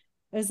 So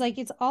it was like,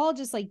 it's all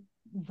just like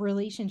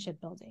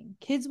relationship building.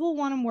 Kids will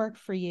want to work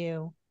for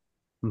you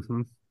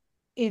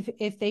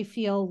if they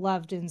feel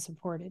loved and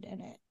supported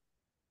in it.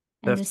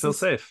 They have to feel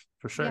safe,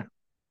 for sure. Yeah.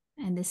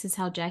 And this is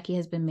how Jackie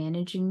has been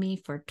managing me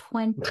for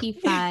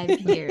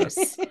 25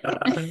 years.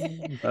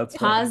 That's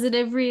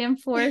positive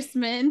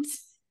reinforcement,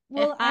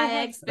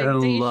 high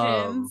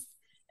expectations,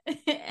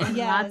 and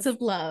lots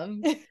of love.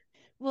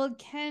 Well,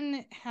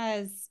 Ken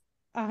has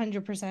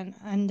 100%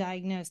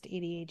 undiagnosed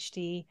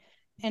ADHD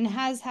and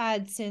has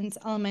had since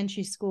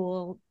elementary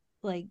school,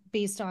 like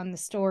based on the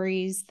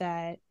stories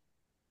that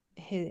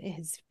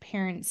his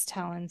parents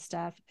tell and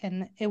stuff.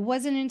 And it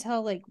wasn't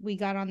until like we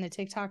got on the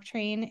TikTok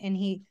train and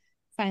he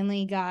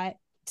finally got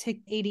to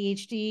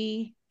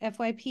ADHD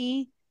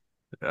FYP.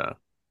 Yeah.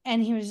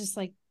 And he was just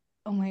like,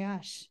 oh my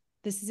gosh,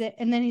 this is it.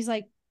 And then he's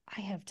like,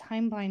 I have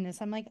time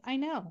blindness. I'm like, I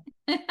know.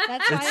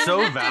 It's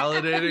so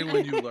validating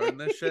when you learn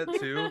this shit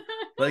too.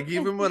 Like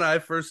even when I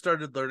first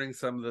started learning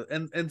some of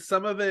the and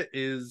some of it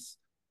is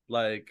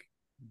like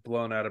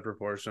blown out of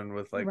proportion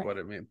with like what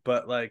it means.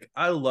 But like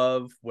I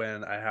love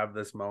when I have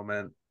this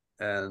moment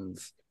and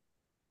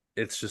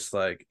it's just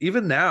like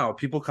even now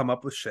people come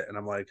up with shit and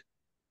I'm like,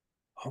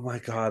 Oh my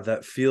God,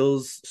 that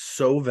feels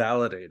so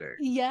validating.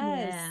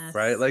 Yes.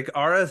 Right? Like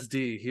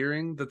RSD,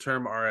 hearing the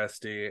term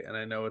RSD, and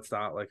I know it's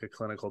not like a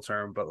clinical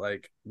term, but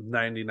like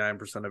 99%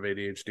 of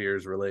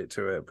ADHDers relate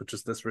to it, but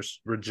just this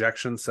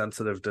rejection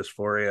sensitive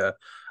dysphoria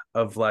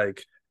of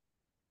like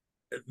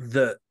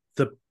the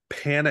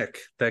panic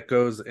that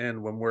goes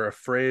in when we're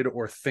afraid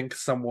or think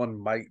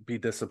someone might be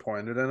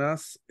disappointed in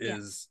us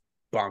is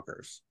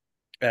bonkers.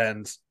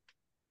 And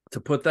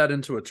to put that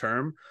into a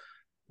term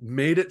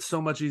made it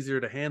so much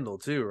easier to handle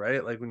too,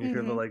 right? Like when you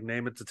hear the like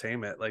name it to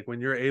tame it, like when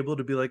you're able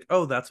to be like,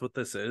 oh, that's what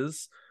this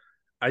is,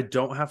 I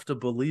don't have to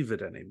believe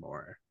it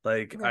anymore.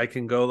 Like I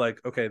can go like,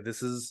 okay,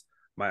 this is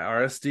my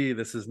RSD,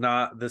 this is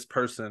not this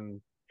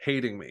person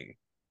hating me.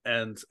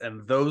 And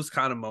those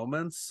kind of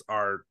moments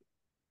are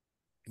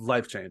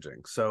life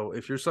changing. So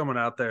if you're someone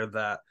out there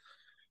that,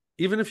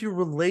 even if you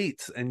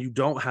relate and you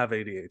don't have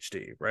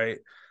ADHD, right?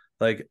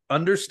 Like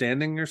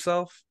understanding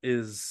yourself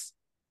is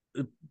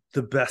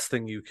the best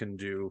thing you can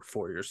do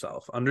for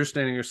yourself.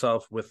 Understanding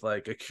yourself with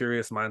like a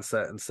curious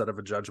mindset instead of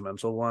a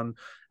judgmental one,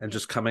 and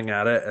just coming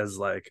at it as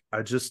like,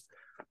 I just,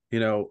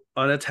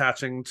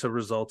 unattaching to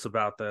results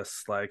about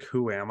this, like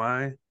who am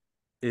I,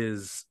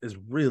 is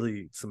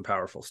really some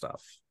powerful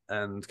stuff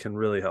and can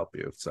really help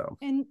you. So,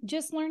 and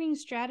just learning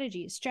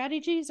strategies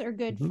are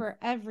good for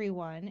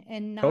everyone,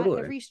 and not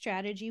every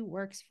strategy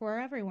works for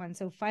everyone.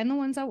 So find the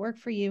ones that work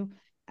for you,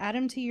 add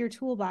them to your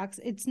toolbox.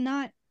 It's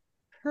not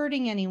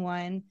hurting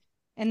anyone.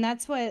 And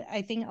that's what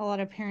I think a lot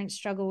of parents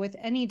struggle with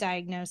any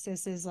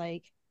diagnosis, is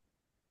like,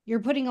 you're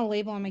putting a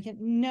label on my kid.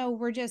 No,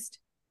 we're just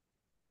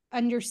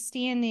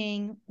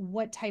understanding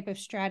what type of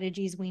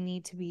strategies we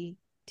need to be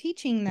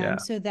teaching them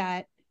so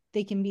that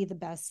they can be the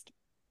best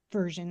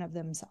version of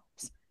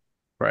themselves.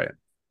 Right.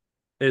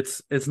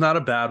 It's not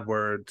a bad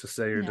word to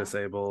say you're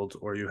disabled,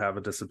 or you have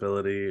a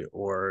disability,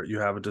 or you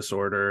have a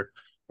disorder,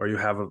 or you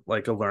have a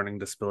learning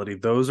disability.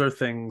 Those are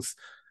things,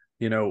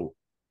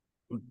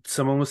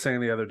 someone was saying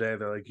the other day,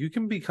 they're like, you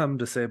can become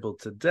disabled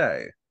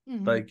today.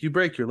 Like you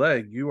break your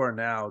leg, you are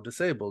now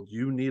disabled.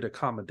 You need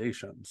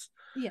accommodations.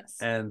 Yes.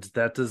 And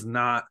that does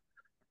not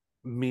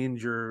mean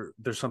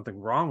there's something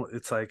wrong.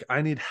 It's like,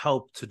 I need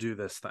help to do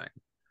this thing.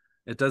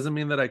 It doesn't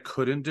mean that I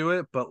couldn't do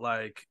it, but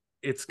like,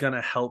 it's going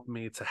to help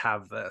me to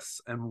have this.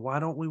 And why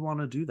don't we want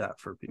to do that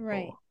for people?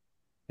 Right.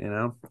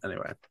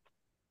 Anyway,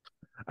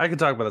 I could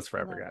talk about this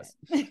forever, guys.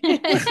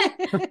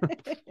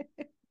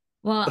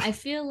 Well, I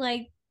feel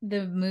like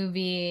the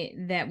movie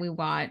that we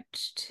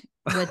watched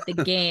with the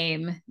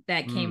game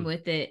that came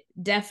with it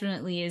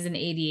definitely is an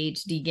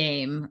ADHD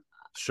game.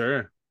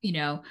 Sure.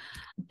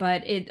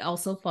 But it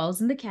also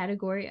falls in the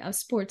category of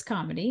sports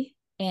comedy.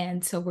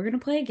 And so we're going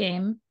to play a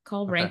game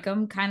called Rank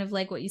 'em, kind of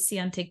like what you see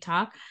on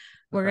TikTok.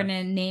 We're going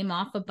to name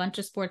off a bunch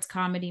of sports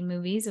comedy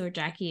movies, or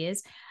Jackie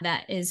is,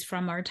 that is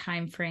from our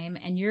time frame.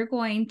 And you're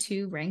going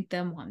to rank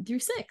them 1 through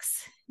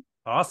 6.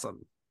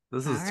 Awesome.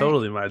 This is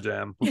totally my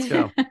jam. Let's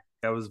go.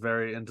 I was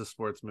very into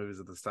sports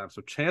movies at this time,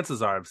 so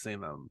chances are I've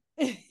seen them,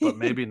 but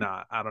maybe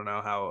not. I don't know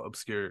how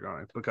obscure you're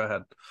going, but go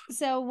ahead.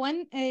 So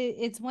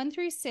it's 1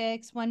 through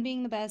 6, 1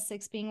 being the best,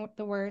 6 being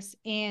the worst,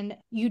 and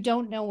you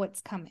don't know what's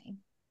coming,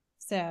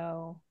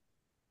 so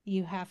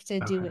you have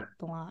to do it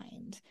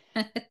blind.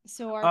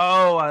 So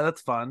that's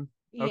fun.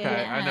 Okay,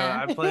 I know.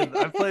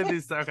 I've played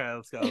these. Okay,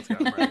 let's go.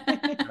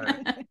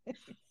 Right.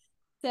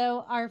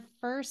 So our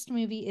first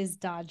movie is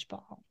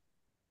Dodgeball.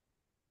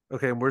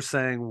 Okay, and we're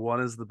saying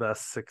 1 is the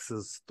best, 6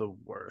 is the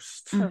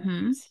worst.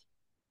 Correct.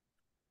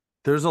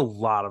 There's a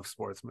lot of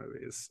sports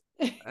movies.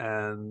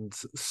 And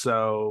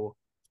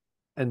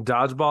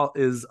Dodgeball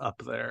is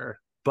up there,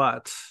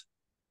 but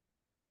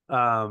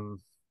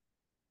dang,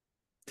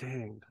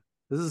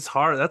 this is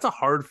hard. That's a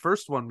hard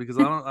first one because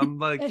I'm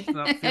like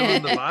not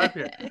feeling the vibe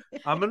here.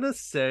 I'm gonna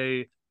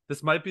say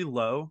this might be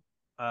low.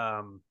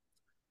 I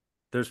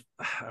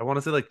want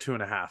to say like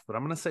 2.5, but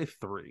I'm gonna say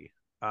 3.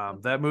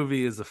 That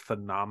movie is a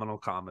phenomenal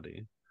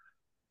comedy.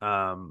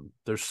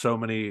 There's so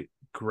many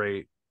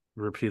great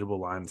repeatable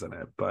lines in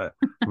it, but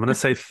I'm gonna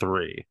say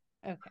 3.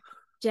 Okay.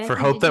 Jackie, for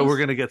hope that we're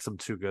gonna get some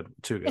two good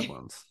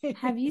ones.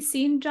 Have you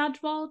seen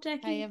Dodgeball,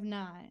 Jackie? I have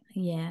not.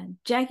 Yeah,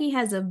 Jackie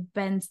has a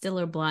Ben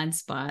Stiller blind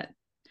spot.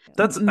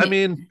 It's I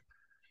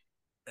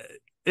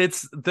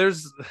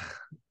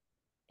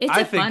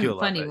think you'll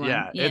love it. One.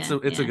 Yeah, it's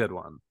a good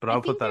one, but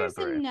I'll put that at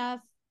 3.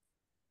 Enough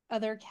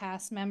other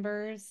cast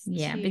members to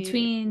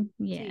even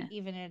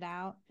it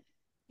out.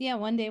 Yeah,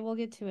 one day we'll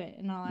get to it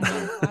and I'll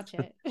actually watch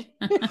it.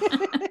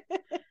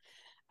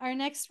 Our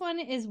next one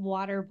is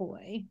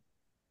Waterboy.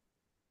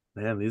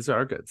 Man, these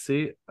are good.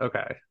 See,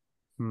 okay.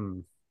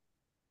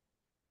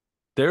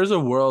 There's a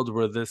world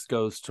where this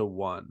goes to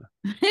 1,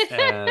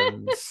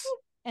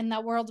 and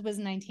that world was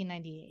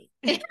 1998.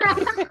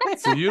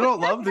 So you don't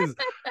love these.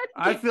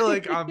 I feel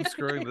like I'm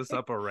screwing this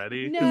up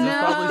already because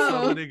there's probably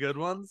so many good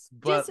ones,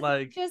 but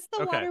just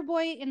the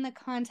Waterboy in the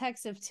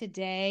context of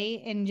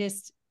today, and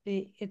just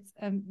it's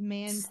a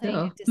man playing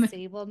a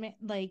disabled man.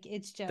 Like,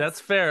 it's just, that's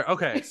fair.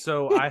 Okay,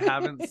 so I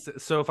haven't.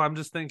 So if I'm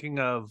just thinking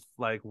of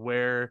like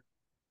where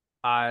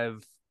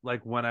I've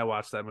like when I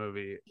watched that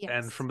movie. Yes.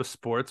 And from a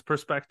sports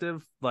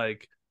perspective,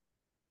 like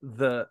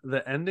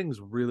the ending's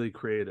really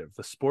creative.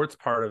 The sports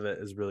part of it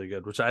is really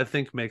good, which I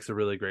think makes a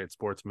really great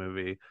sports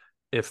movie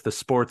if the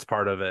sports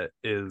part of it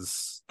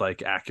is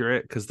like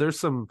accurate, because there's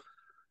some,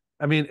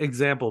 I mean,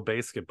 example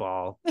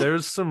basketball,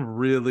 there's some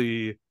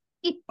really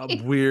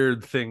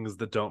weird things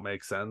that don't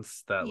make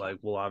sense that like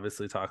we'll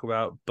obviously talk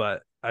about,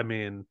 but I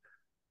mean,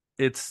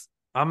 it's,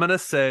 I'm gonna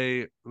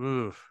say,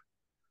 oof,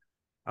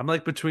 I'm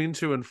like between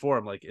 2 and 4.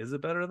 I'm like, is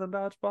it better than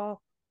dodgeball?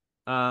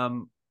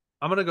 um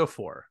I'm gonna go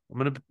 4.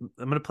 I'm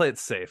gonna play it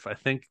safe. I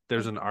think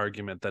there's an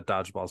argument that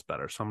dodgeball's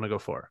better, so I'm gonna go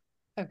 4.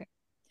 Okay.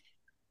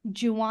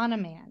 Juana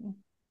Man.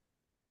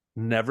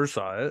 Never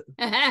saw it.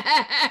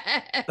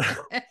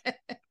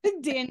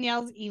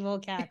 Danielle's evil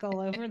cackle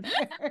over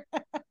there.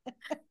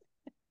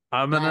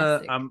 I'm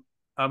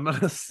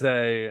gonna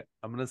say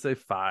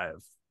 5.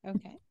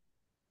 Okay.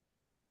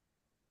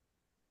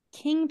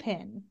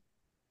 Kingpin.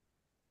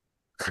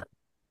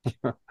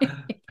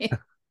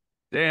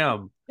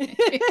 Damn.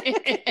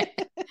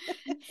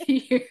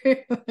 You're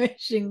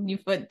wishing you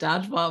put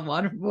dodgeball and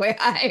Waterboy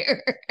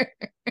higher.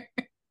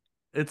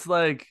 It's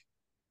like,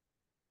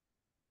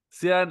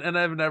 see, and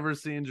I've never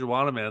seen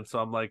Juana Man, so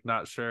I'm like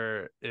not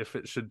sure if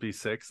it should be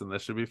 6 and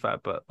this should be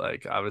 5, but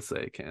like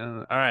obviously it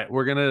can. All right,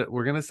 we're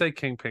gonna say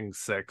Kingpin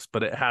 6,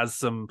 but it has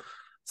some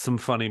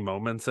funny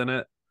moments in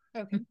it.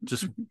 Okay.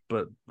 Just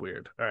but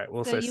weird. All right,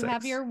 we'll so say you 6.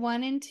 have your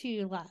 1 and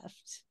 2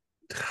 left.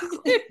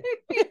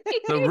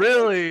 So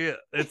really,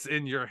 it's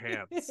in your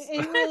hands.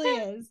 It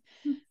really is.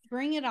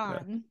 Bring it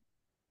on.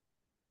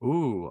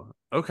 Ooh,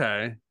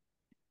 okay.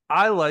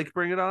 I like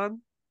Bring It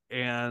On,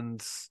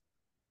 and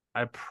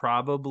I'm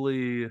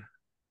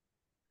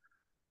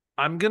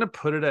gonna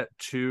put it at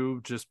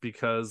 2 just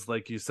because,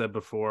 like you said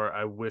before,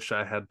 I wish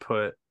I had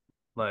put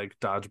like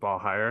dodgeball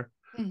higher.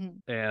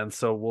 Mm-hmm. And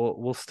so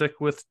we'll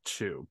stick with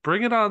 2.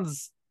 Bring It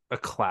On's a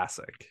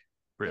classic,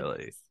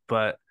 really.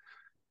 But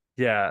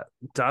yeah,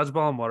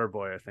 Dodgeball and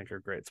Waterboy I think are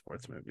great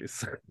sports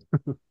movies.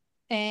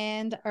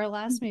 And our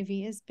last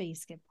movie is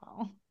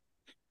Basketball.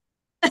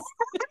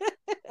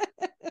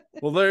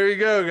 Well, there you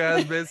go,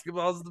 guys.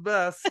 Basketball's the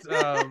best.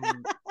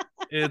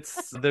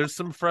 There's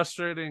some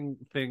frustrating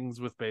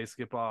things with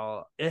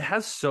basketball. It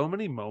has so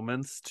many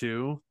moments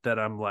too that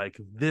I'm like,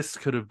 this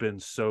could have been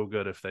so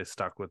good if they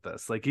stuck with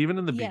this. Like even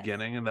in the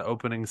beginning, in the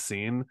opening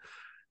scene,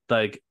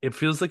 like it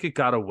feels like it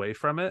got away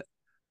from it.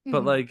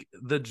 But like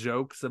the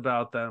jokes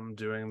about them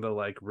doing the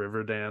like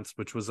river dance,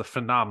 which was a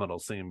phenomenal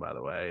scene, by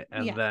the way,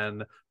 and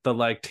then the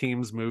like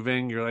teams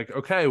moving, you're like,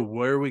 okay,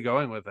 where are we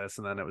going with this?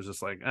 And then it was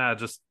just like,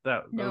 just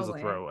that was a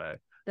throwaway.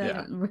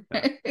 Yeah.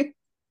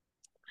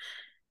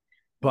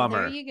 Well,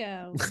 Bummer. there you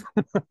go.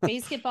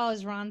 Basketball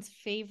is Ron's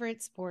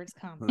favorite sports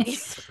comedy.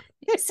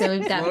 So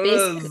we've got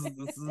this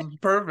is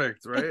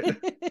perfect, right?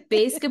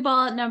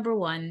 Basketball at number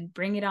 1,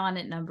 Bring It On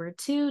at number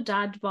 2,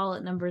 Dodgeball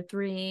at number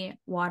 3,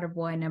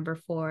 Waterboy number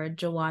 4,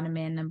 Juana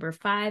Man number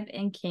 5,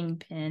 and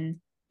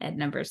Kingpin at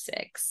number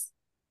 6.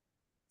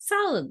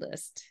 Solid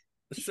list.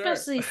 Sure.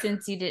 Especially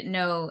since you didn't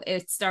know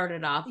it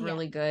started off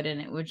really good and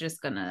it was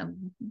just gonna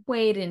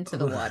wade into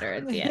the water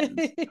at the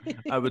end.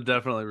 I would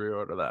definitely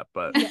reorder that,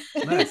 but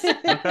nice.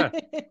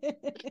 Okay.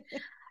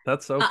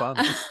 That's so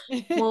fun.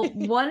 Well,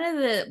 one of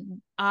the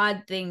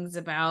odd things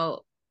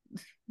about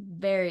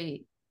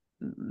very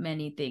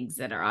many things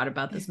that are odd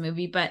about this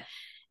movie, but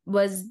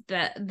was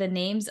that the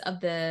names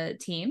of the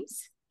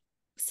teams.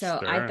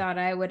 So I thought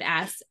I would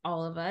ask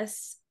all of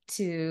us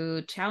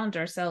to challenge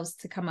ourselves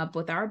to come up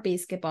with our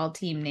basketball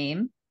team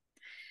name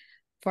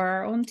for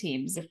our own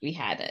teams if we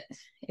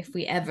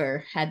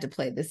ever had to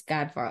play this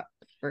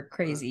for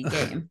crazy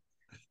game.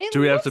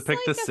 Do we have to pick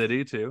the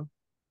city too?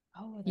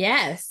 Oh,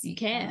 yes, you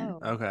can.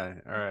 Okay,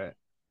 all right.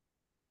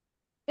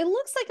 It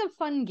looks like a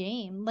fun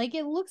game. Like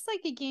it looks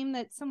like a game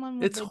that someone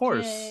would. It's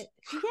horse.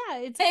 Yeah,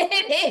 it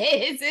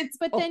is. It's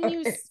but horse. Then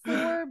you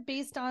score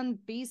based on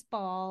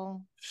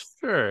baseball.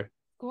 Sure.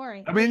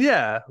 Scoring. I mean,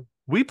 yeah.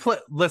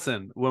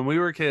 Listen, when we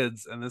were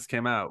kids and this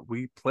came out,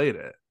 we played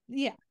it.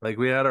 Yeah. Like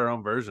we had our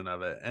own version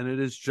of it, and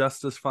it is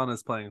just as fun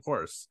as playing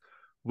horse,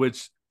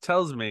 which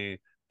tells me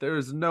there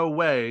is no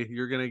way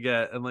you're going to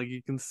get, and like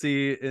you can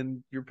see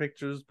in your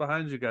pictures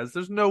behind you guys,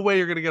 there's no way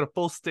you're going to get a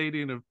full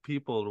stadium of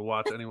people to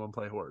watch anyone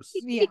play horse.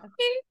 Yeah.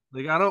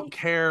 Like, I don't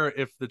care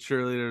if the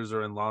cheerleaders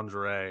are in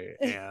lingerie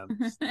and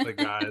the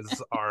guys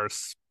are,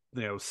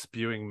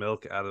 spewing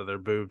milk out of their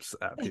boobs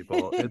at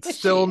people. It's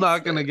still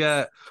not going to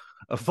get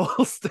a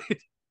full stadium.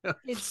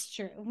 It's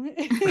true.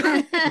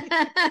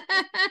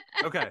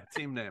 Okay,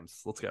 team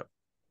names. Let's go.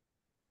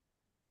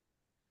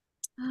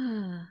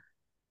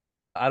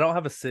 I don't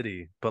have a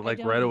city, but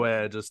like right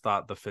away, I just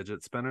thought the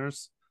fidget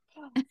spinners.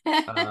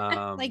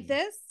 Like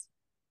this?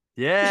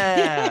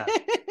 Yeah.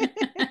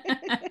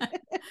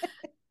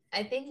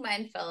 I think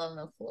mine fell on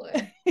the floor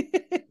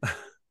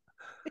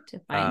to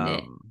find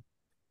it.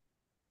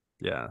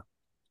 Yeah.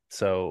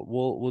 So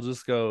we'll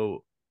just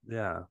go.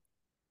 Yeah.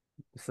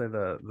 We'll say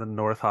the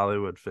North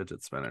Hollywood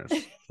fidget spinners.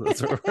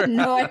 That's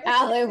North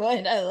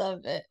Hollywood. I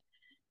love it.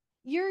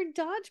 Your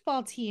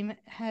dodgeball team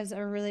has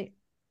a really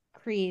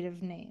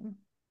creative name.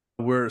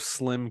 We're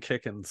Slim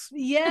Kickens.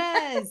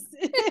 Yes.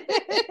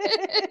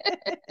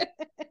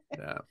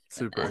 Yeah,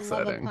 super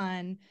exciting. I love a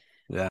pun.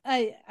 Yeah.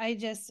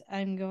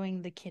 I'm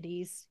going the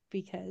kitties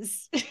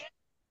because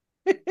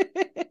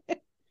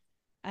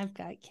I've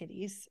got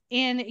kitties,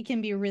 and it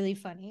can be really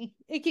funny.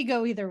 It could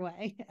go either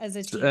way as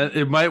a team.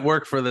 It might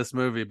work for this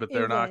movie, but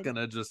they're not would.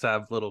 gonna just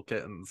have little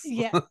kittens.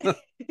 Yeah.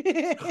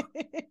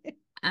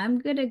 I'm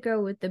gonna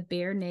go with the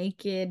bare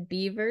naked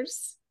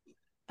beavers.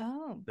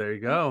 Oh, there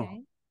you go.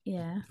 Okay.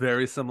 Yeah,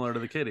 very similar to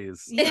the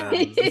kitties. Yeah.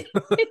 We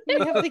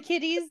have the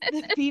kitties,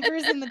 the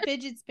beavers, and the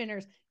fidget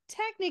spinners.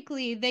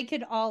 Technically, they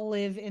could all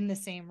live in the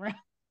same room.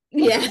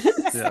 Yes.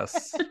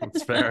 Yes,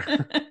 that's fair.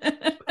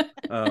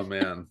 Oh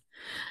man.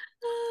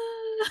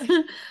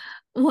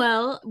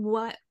 Well,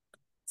 what?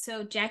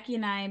 So Jackie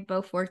and I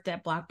both worked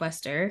at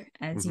Blockbuster,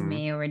 as you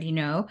may already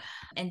know.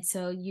 And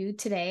so you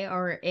today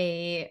are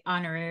a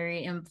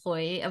honorary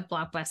employee of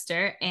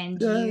Blockbuster, and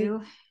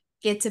you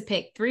get to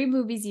pick 3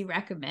 movies you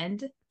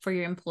recommend for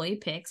your employee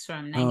picks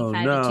from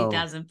 95 to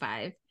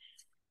 2005.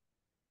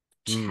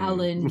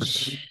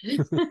 Challenge.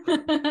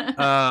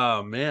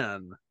 Oh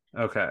man.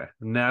 Okay.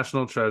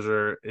 National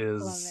Treasure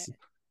is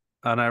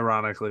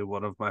unironically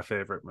one of my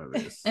favorite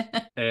movies.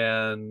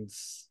 And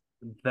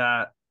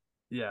that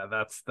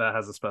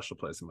has a special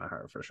place in my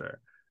heart for sure.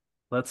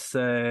 Let's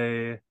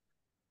say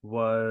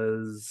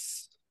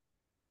was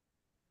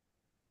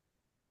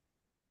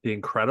The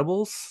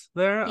Incredibles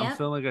there? Yep. I'm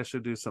feeling like I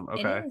should do some.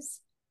 Okay.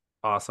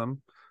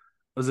 Awesome.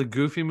 Was a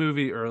Goofy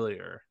movie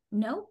earlier?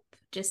 Nope.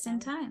 Just in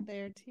time.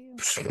 There too.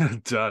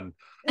 Done.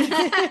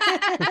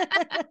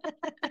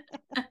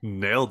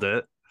 Nailed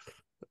it.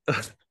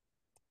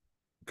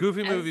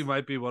 Goofy movie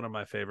might be one of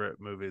my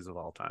favorite movies of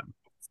all time.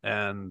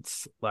 And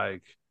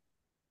like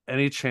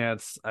any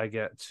chance I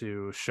get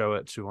to show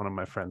it to one of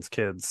my friends'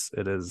 kids,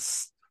 it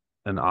is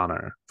an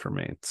honor for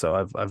me. So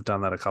I've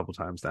done that a couple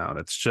times now, and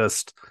it's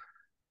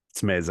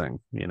amazing,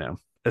 you know.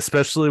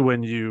 Especially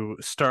when you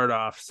start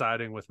off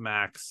siding with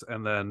Max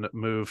and then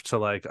move to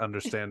like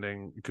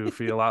understanding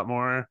Goofy a lot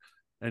more,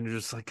 and you're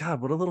just like,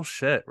 God, what a little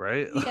shit,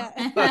 right? Yeah.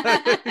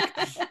 Like,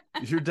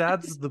 your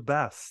dad's the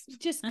best.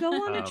 Just go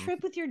on a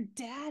trip with your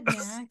dad,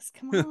 Max.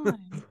 Come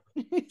on.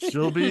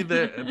 She'll be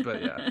there.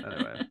 But yeah,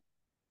 anyway.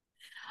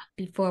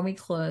 Before we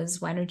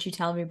close, why don't you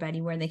tell everybody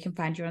where they can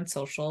find you on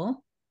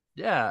social?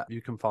 Yeah,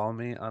 you can follow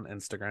me on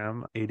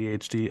Instagram,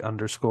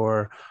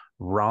 ADHD_Ron.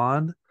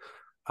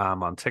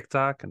 I'm on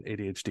TikTok and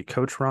ADHD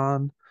Coach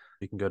Ron.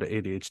 You can go to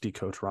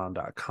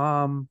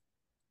ADHDCoachRon.com.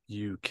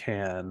 You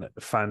can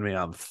find me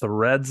on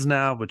Threads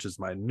now, which is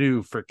my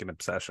new freaking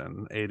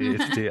obsession,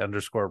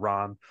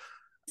 ADHD_Ron.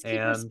 Just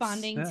keep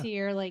responding to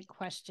your like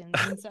questions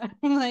and stuff.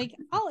 I'm like,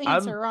 I'll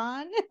answer,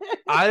 Ron.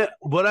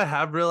 What I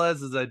have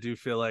realized is I do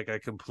feel like I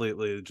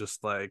completely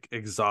just like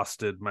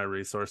exhausted my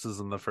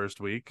resources in the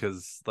first week,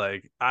 because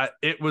like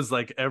it was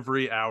like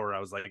every hour I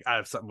was like, I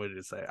have something witty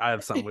to say. I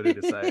have something witty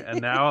to say.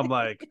 And now I'm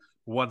like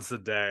once a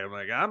day, I'm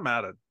like, I'm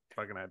out of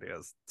fucking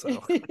ideas.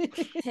 So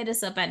hit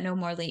us up at No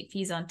More Late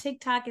Fees on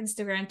TikTok,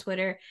 Instagram,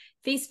 Twitter,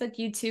 Facebook,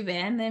 YouTube,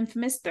 and the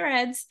infamous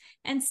Threads.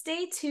 And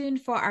stay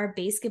tuned for our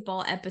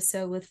basketball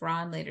episode with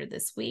Ron later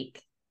this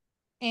week.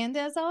 And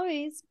as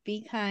always,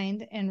 be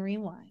kind and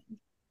rewind.